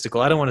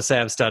egotistical. I don't want to say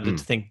I've started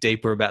to think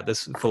deeper about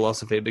this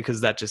philosophy,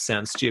 because that just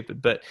sounds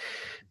stupid. But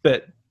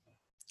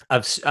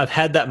I've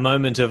had that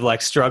moment of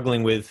like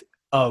struggling with,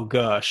 oh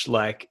gosh,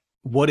 like,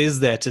 what is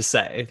there to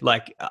say?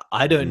 Like,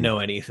 I don't know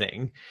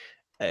anything.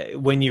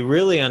 When you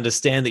really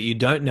understand that you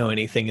don't know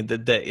anything,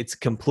 that it's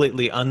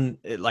completely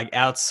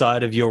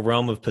outside of your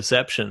realm of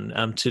perception,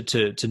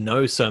 to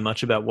know so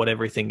much about what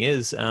everything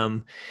is,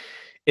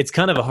 it's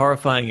kind of a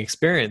horrifying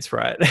experience,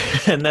 right?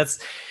 And that's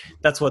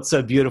what's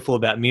so beautiful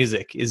about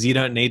music, is you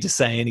don't need to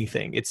say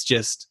anything. It's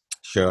just,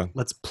 sure,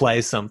 let's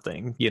play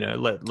something,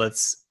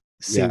 let's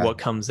see what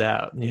comes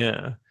out.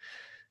 Yeah.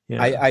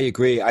 I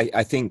agree.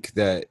 I think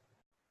that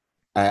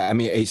I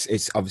mean,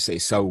 it's obviously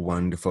so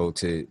wonderful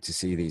to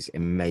see these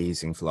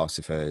amazing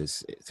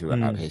philosophers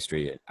throughout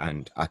history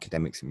and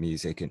academics in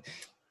music, and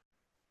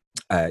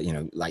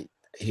like,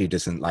 who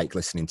doesn't like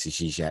listening to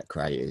Zizek,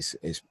 right?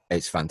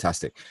 It's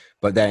fantastic.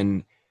 But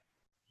then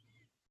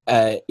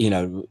it's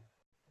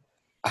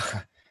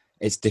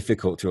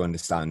difficult to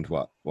understand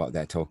what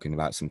they're talking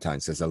about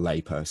sometimes as a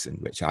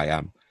layperson, which I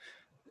am,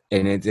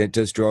 and it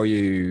does draw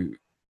you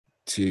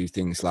to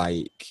things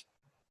like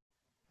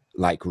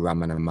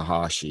Ramana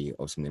Maharshi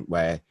or something,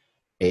 where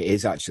it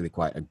is actually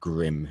quite a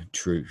grim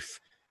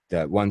truth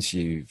that once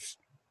you've,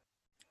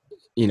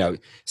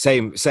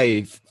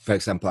 say for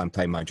example, I'm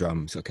playing my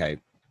drums, okay,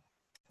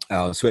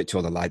 I'll switch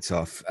all the lights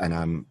off, and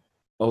I'm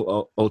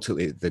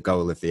ultimately, the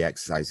goal of the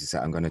exercise is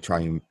that I'm going to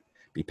try and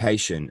be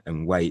patient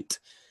and wait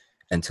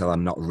until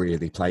I'm not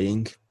really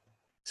playing.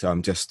 So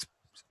I'm just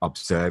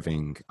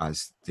observing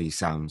as these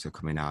sounds are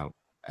coming out,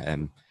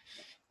 and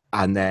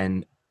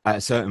then at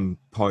a certain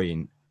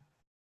point,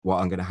 what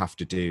I'm going to have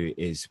to do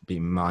is be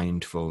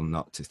mindful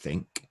not to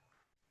think,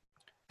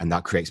 and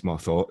that creates more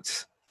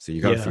thoughts. So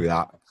you go through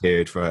that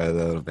period for a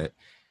little bit,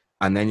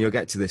 and then you'll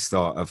get to this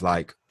thought of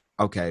like,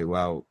 okay,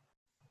 well,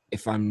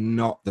 if I'm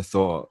not the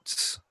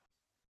thoughts,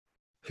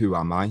 who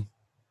am I?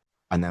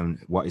 And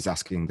then what is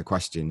asking the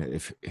question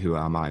of who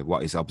am I?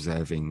 What is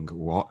observing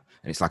what?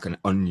 And it's like an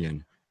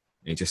onion.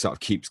 It just sort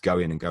of keeps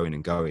going and going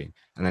and going.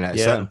 And then at a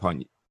certain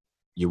point,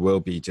 you will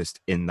be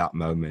just in that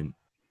moment.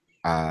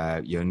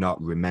 You're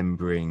not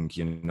remembering,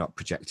 you're not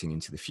projecting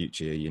into the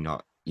future,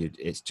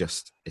 it's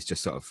just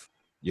sort of,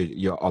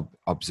 you're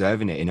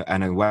observing it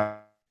in a way.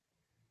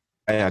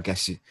 I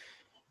guess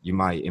you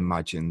might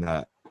imagine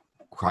that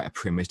quite a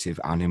primitive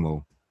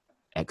animal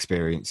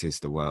experiences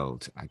the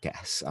world, I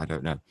guess. I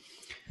don't know.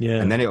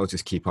 And then it'll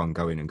just keep on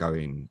going and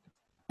going,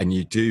 and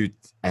you do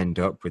end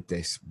up with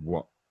this,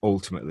 what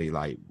ultimately,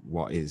 like,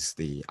 what is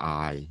the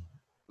I?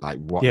 Like,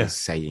 what is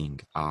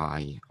saying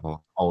I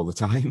all the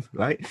time,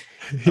 right?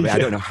 I mean, I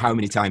don't know how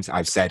many times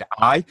I've said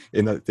I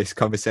in this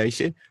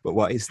conversation, but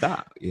what is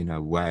that?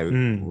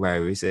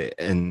 Where is it?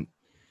 And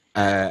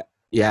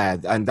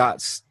and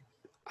that's,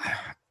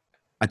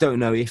 I don't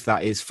know if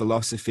that is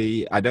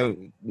philosophy. I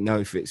don't know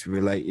if it's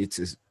related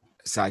to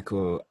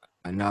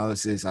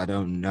psychoanalysis. I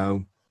don't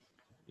know.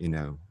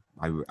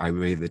 I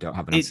really don't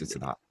have an answer to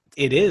that.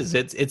 It is.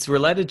 It's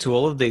related to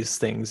all of these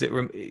things. It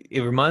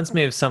reminds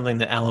me of something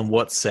that Alan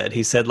Watts said.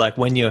 He said, like,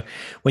 when you're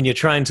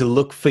trying to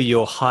look for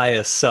your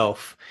higher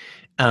self,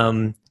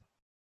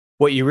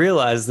 what you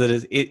realize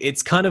that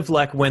it's kind of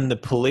like when the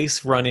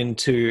police run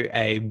into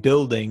a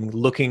building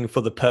looking for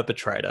the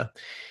perpetrator.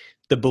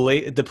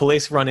 The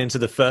police run into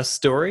the first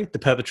story, the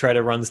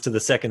perpetrator runs to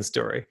the second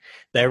story.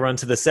 They run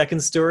to the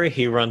second story,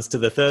 he runs to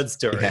the third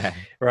story,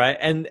 right?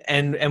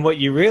 And what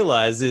you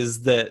realize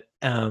is that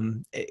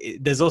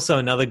there's also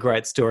another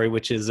great story,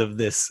 which is of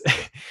this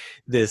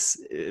this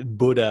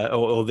Buddha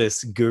or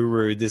this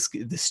guru. This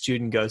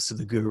student goes to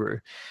the guru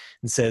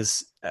and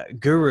says,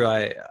 "Guru,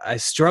 I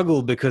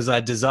struggle because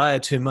I desire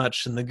too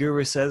much." And the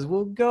guru says,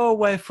 "Well, go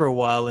away for a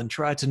while and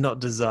try to not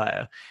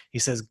desire." He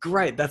says,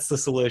 "Great, that's the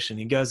solution."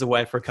 He goes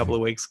away for a couple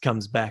of weeks,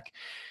 comes back.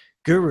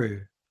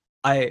 "Guru,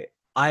 I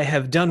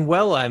have done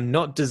well. I'm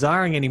not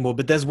desiring anymore,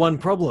 but there's one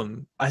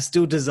problem. I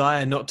still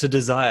desire not to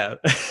desire."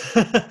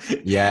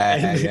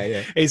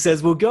 Yeah. He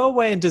says, "Well, go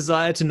away and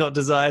desire to not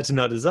desire to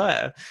not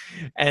desire."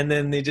 And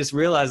then he just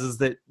realizes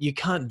that you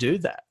can't do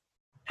that.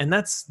 And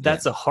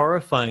that's a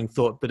horrifying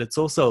thought, but it's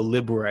also a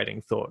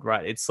liberating thought,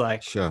 right? It's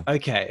like, Sure.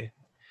 okay,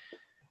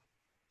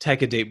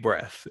 take a deep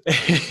breath.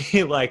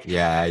 Like,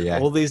 Yeah.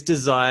 all these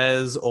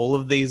desires, all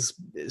of these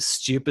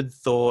stupid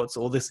thoughts,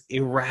 all this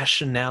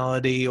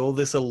irrationality, all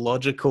this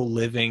illogical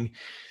living,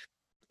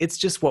 it's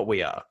just what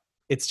we are.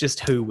 It's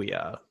just who we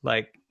are.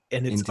 Like,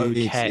 and it's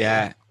Indeed, okay.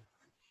 yeah.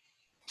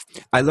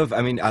 I love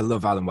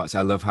Alan Watts.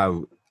 I love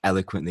how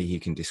eloquently he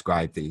can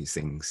describe these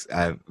things.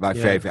 My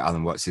favorite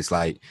Alan Watts is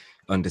like,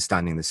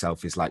 understanding the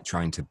self is like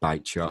trying to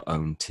bite your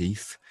own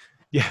teeth.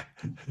 Yeah.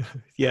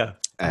 Yeah,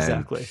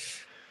 exactly.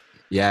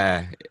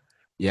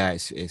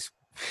 It's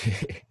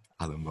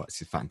Alan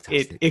Watts is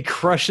fantastic. It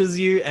crushes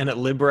you and it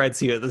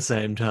liberates you at the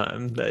same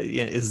time. That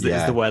is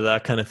the way that I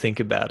kind of think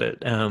about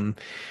it.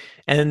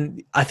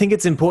 And I think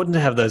it's important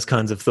to have those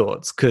kinds of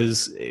thoughts,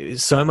 because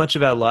so much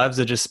of our lives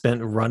are just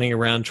spent running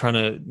around trying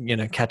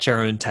to, catch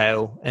our own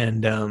tail.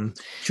 And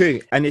true,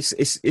 and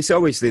it's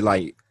always the,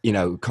 like,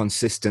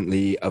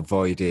 consistently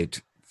avoided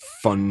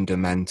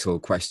fundamental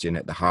question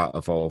at the heart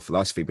of all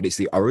philosophy, but it's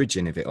the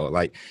origin of it all.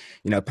 Like,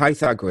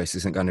 Pythagoras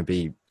isn't going to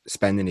be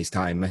spending his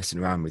time messing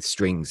around with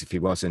strings if he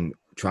wasn't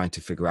trying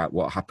to figure out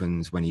what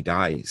happens when he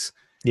dies.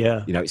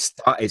 Yeah,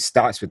 it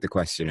starts with the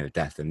question of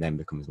death and then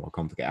becomes more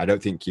complicated. I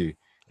don't think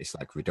it's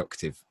like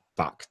reductive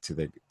back to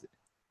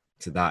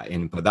that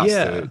in, but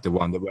that's the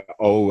one that we're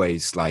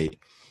always like,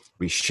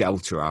 we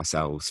shelter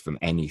ourselves from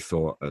any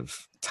thought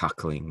of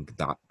tackling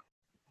that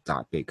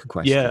big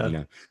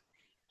question.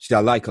 So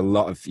I like a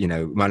lot of,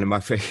 one of my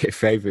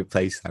favorite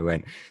places I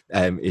went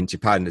in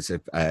Japan. There's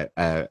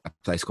a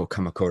place called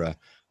Kamakura,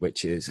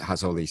 which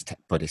has all these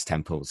Buddhist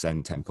temples,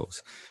 Zen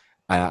temples.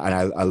 And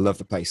I love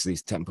the place.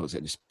 These temples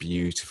are just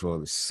beautiful.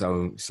 There's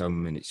so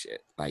many,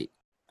 like,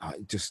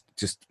 just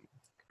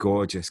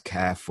gorgeous,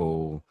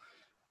 careful,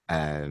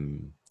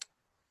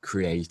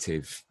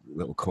 creative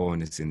little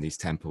corners in these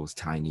temples,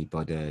 tiny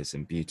Buddhas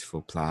and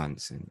beautiful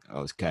plants, and I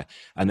was care.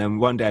 And then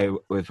one day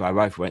with my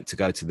wife, we went to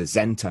go to the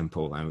Zen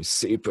temple, and I was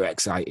super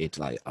excited,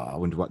 like, oh, I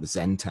wonder what the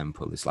Zen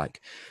temple is like.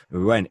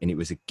 We went, and it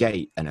was a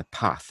gate and a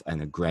path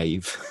and a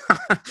grave.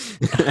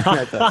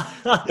 I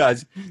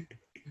thought,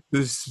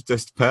 this is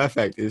just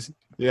perfect.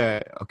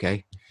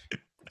 Okay.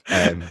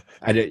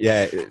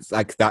 It's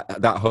like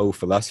that whole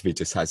philosophy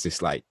just has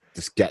this, like,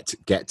 just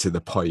get to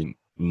the point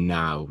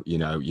now. You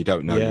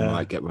don't know, you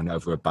might get run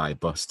over by a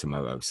bus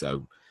tomorrow,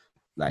 so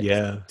like,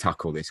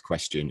 tackle this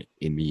question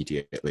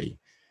immediately.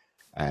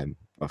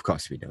 Of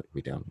course we don't.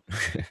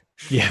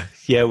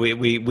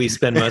 We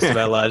spend most of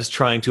our lives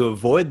trying to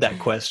avoid that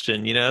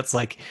question. It's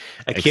like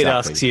a kid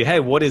asks you, "Hey,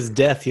 what is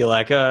death?" You're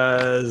like,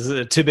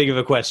 it's too big of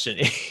a question.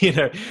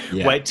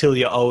 Wait till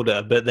you're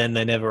older, but then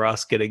they never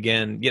ask it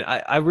again.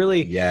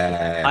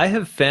 I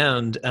have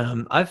found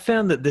I've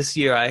found that this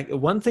year,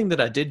 one thing that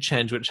I did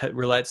change, which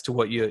relates to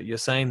what you're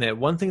saying there,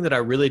 one thing that I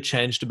really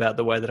changed about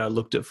the way that I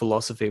looked at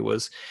philosophy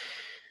was,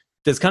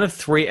 there's kind of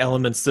three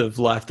elements of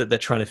life that they're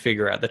trying to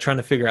figure out. They're trying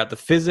to figure out the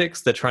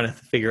physics, they're trying to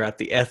figure out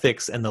the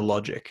ethics, and the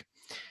logic.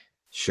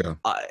 Sure.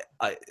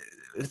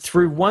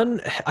 Through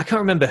one, I can't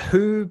remember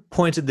who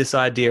pointed this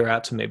idea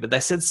out to me, but they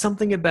said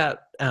something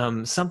about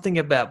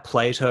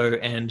Plato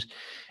and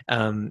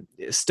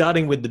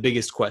starting with the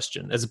biggest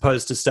question, as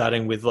opposed to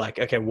starting with, like,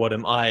 okay, what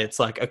am I? It's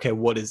like, okay,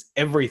 what is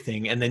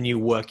everything? And then you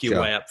work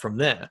your way up from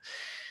there.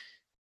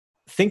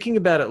 Thinking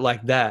about it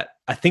like that,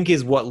 I think,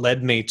 is what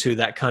led me to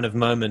that kind of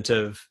moment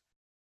of,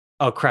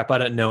 oh crap, I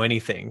don't know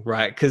anything,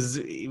 right? Because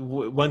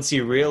once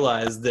you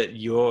realize that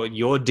your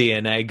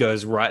DNA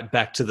goes right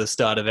back to the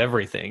start of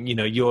everything,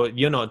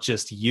 you're not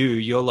just you.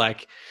 You're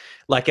like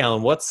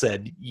Alan Watts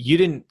said, you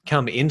didn't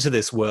come into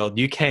this world,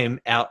 you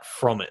came out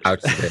from it. Out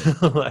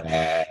of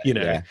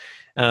it.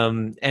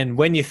 And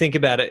when you think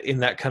about it in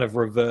that kind of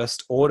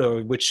reversed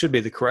order, which should be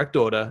the correct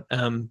order,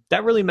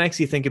 that really makes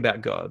you think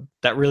about God.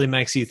 That really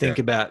makes you think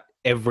about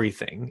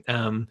everything,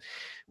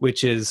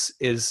 which is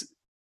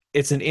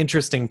it's an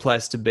interesting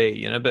place to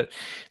be, But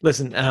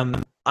listen,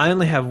 I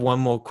only have one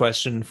more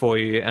question for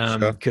you,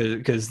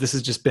 because this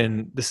has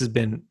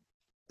been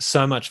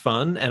so much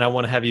fun, and I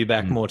want to have you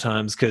back more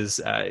times, because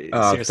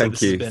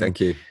seriously, thank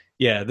you.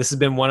 Yeah, this has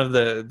been one of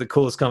the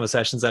coolest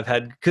conversations I've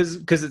had,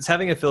 because it's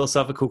having a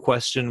philosophical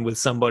question with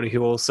somebody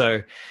who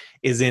also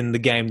is in the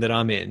game that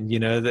I'm in,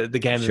 the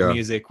game of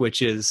music,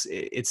 which is,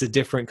 it's a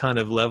different kind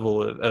of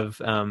level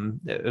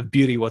of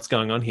beauty, what's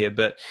going on here.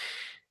 But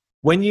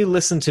when you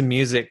listen to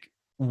music,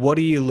 what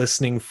are you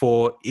listening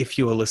for, if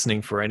you are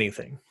listening for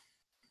anything?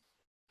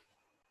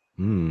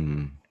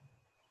 Hmm.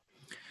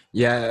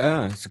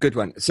 Yeah, it's a good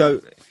one.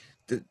 So,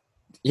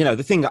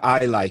 the thing that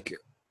I like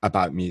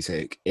about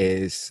music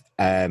is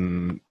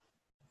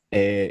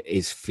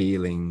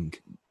feeling,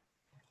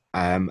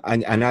 and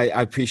I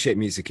appreciate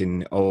music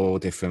in all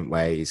different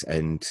ways,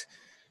 and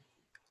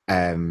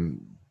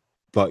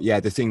but yeah,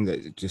 the thing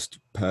that just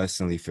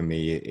personally for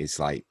me is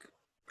like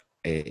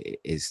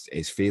is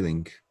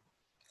feeling.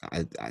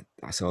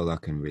 That's all I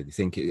can really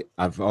think.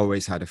 I've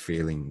always had a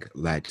feeling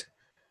led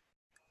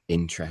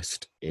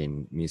interest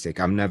in music.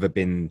 I've never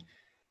been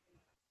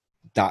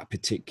that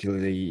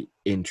particularly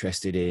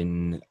interested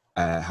in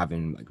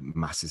having like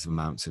massive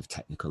amounts of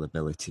technical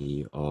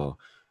ability, or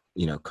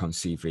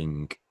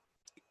conceiving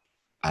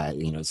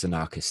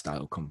Zanarkis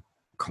style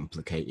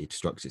complicated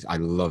structures. I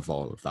love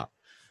all of that,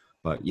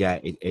 but yeah,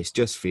 it's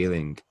just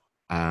feeling.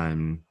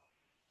 And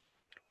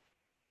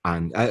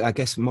I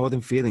guess more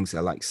than feelings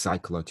are like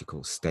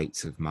psychological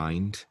states of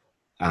mind,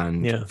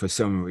 and Yeah. for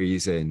some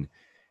reason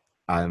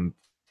I'm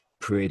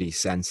pretty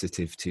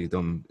sensitive to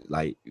them.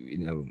 Like,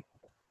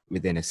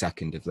 within a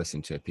second of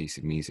listening to a piece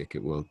of music,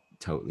 it will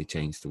totally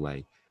change the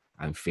way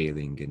I'm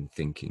feeling and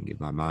thinking in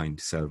my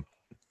mind. So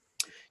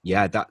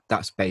yeah,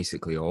 that's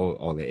basically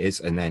all it is.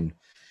 And then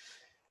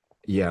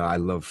yeah, I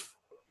love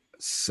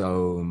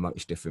so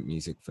much different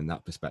music from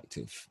that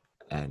perspective,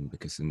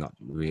 because I'm not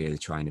really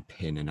trying to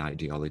pin an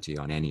ideology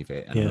on any of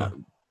it, and Yeah.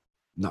 I'm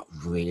not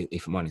really,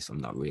 if I'm honest, I'm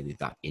not really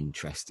that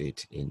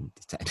interested in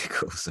the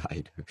technical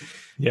side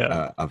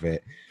Yeah. of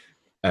it.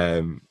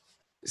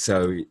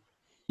 So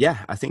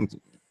yeah, I think,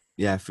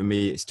 yeah, for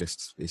me it's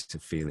a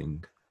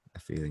feeling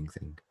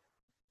thing.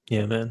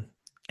 Yeah, man.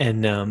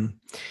 And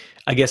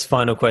I guess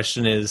final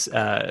question is,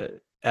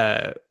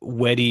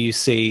 where do you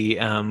see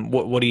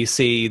what do you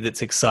see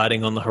that's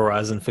exciting on the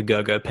horizon for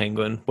GoGo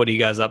Penguin? What are you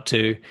guys up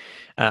to?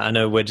 I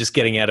know we're just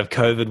getting out of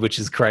COVID, which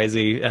is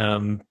crazy,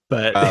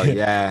 but Oh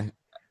yeah.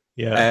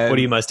 yeah, what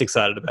are you most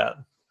excited about?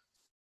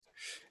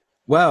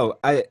 Well,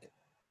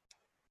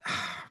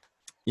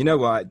 you know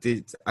what,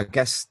 I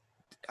guess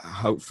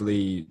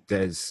hopefully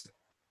there's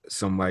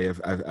some way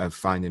of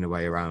finding a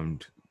way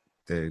around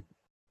the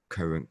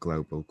current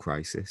global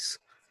crisis,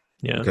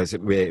 Yeah. because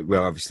we're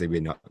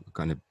not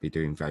going to be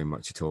doing very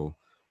much at all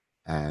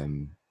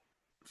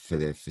for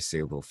the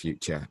foreseeable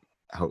future,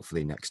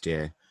 hopefully next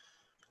year.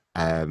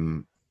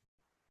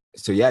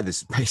 So yeah,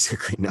 there's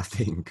basically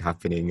nothing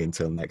happening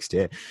until next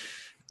year.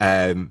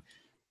 And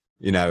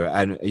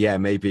yeah,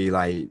 maybe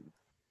like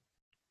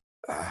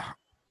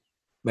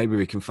maybe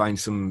we can find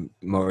some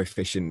more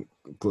efficient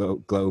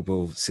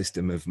global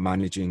system of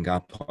managing our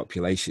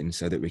population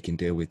so that we can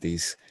deal with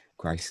these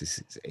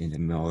crises in a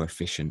more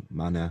efficient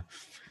manner.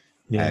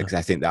 Yeah. Because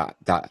I think that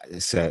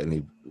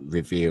certainly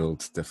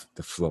revealed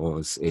the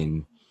flaws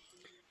in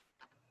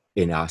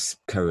our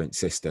current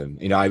system.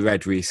 I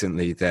read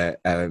recently that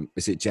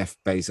is it Jeff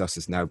Bezos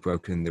has now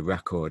broken the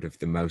record of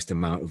the most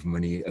amount of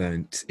money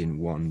earned in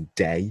one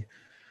day.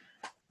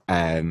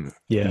 Yeah.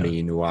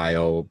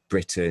 Meanwhile,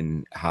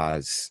 Britain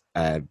has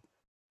I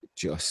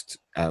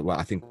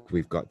think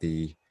we've got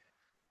the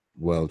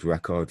world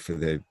record for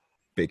the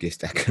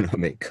biggest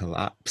economic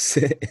collapse.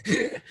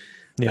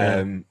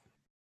 Yeah.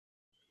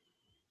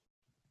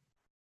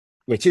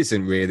 Which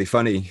isn't really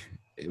funny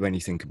when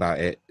you think about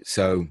it.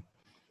 So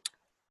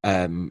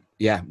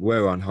yeah,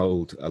 we're on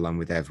hold along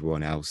with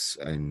everyone else,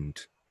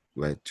 and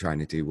we're trying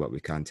to do what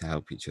we can to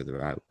help each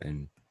other out.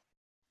 And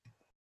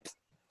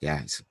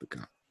yeah, it's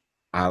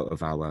out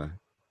of our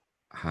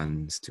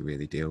hands to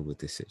really deal with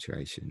this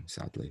situation,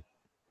 sadly.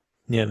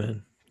 Yeah,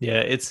 man.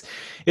 Yeah, it's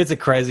a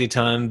crazy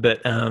time,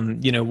 but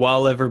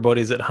while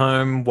everybody's at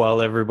home,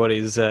 while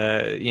everybody's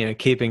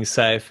keeping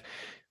safe,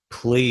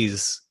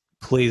 please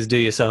do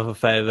yourself a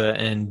favor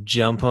and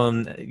jump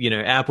on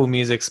Apple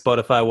Music,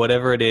 Spotify,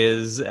 whatever it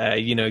is.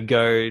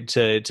 Go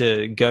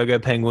to GoGo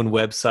Penguin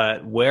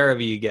website,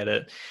 wherever you get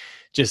it.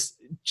 Just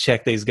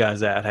check these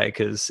guys out, hey,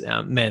 because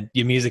man,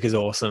 your music is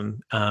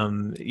awesome.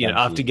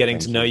 After getting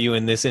to know you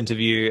in this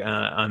interview,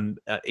 I'm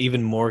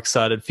even more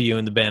excited for you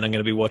in the band. I'm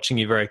going to be watching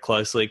you very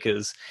closely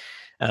because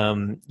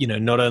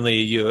not only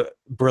are you a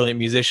brilliant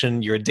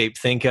musician, you're a deep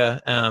thinker.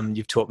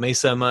 You've taught me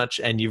so much,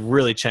 and you've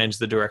really changed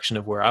the direction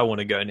of where I want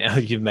to go now.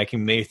 You're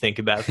making me think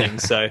about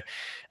things. So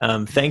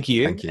thank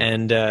you. Thank you.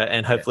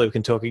 And hopefully we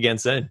can talk again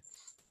soon.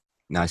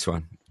 Nice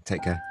one.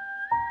 Take care.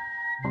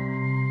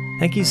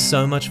 Thank you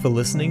so much for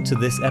listening to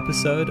this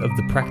episode of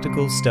the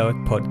Practical Stoic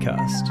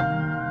Podcast.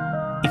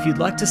 If you'd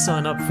like to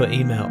sign up for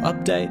email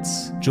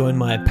updates, join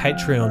my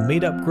Patreon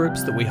meetup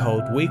groups that we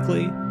hold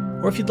weekly,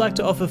 or if you'd like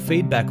to offer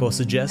feedback or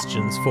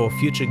suggestions for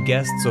future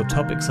guests or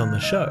topics on the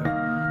show,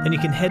 then you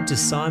can head to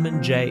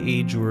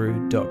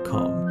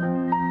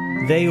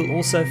simonjedrew.com. There you'll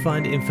also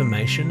find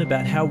information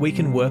about how we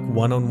can work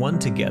one-on-one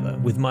together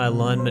with my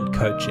alignment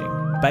coaching,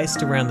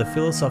 based around the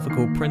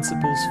philosophical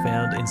principles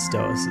found in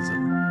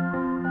Stoicism.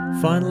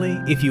 Finally,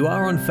 if you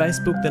are on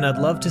Facebook, then I'd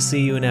love to see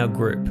you in our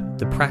group,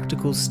 the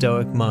Practical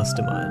Stoic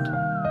Mastermind.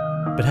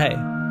 But hey,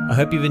 I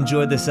hope you've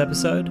enjoyed this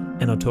episode,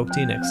 and I'll talk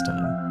to you next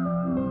time.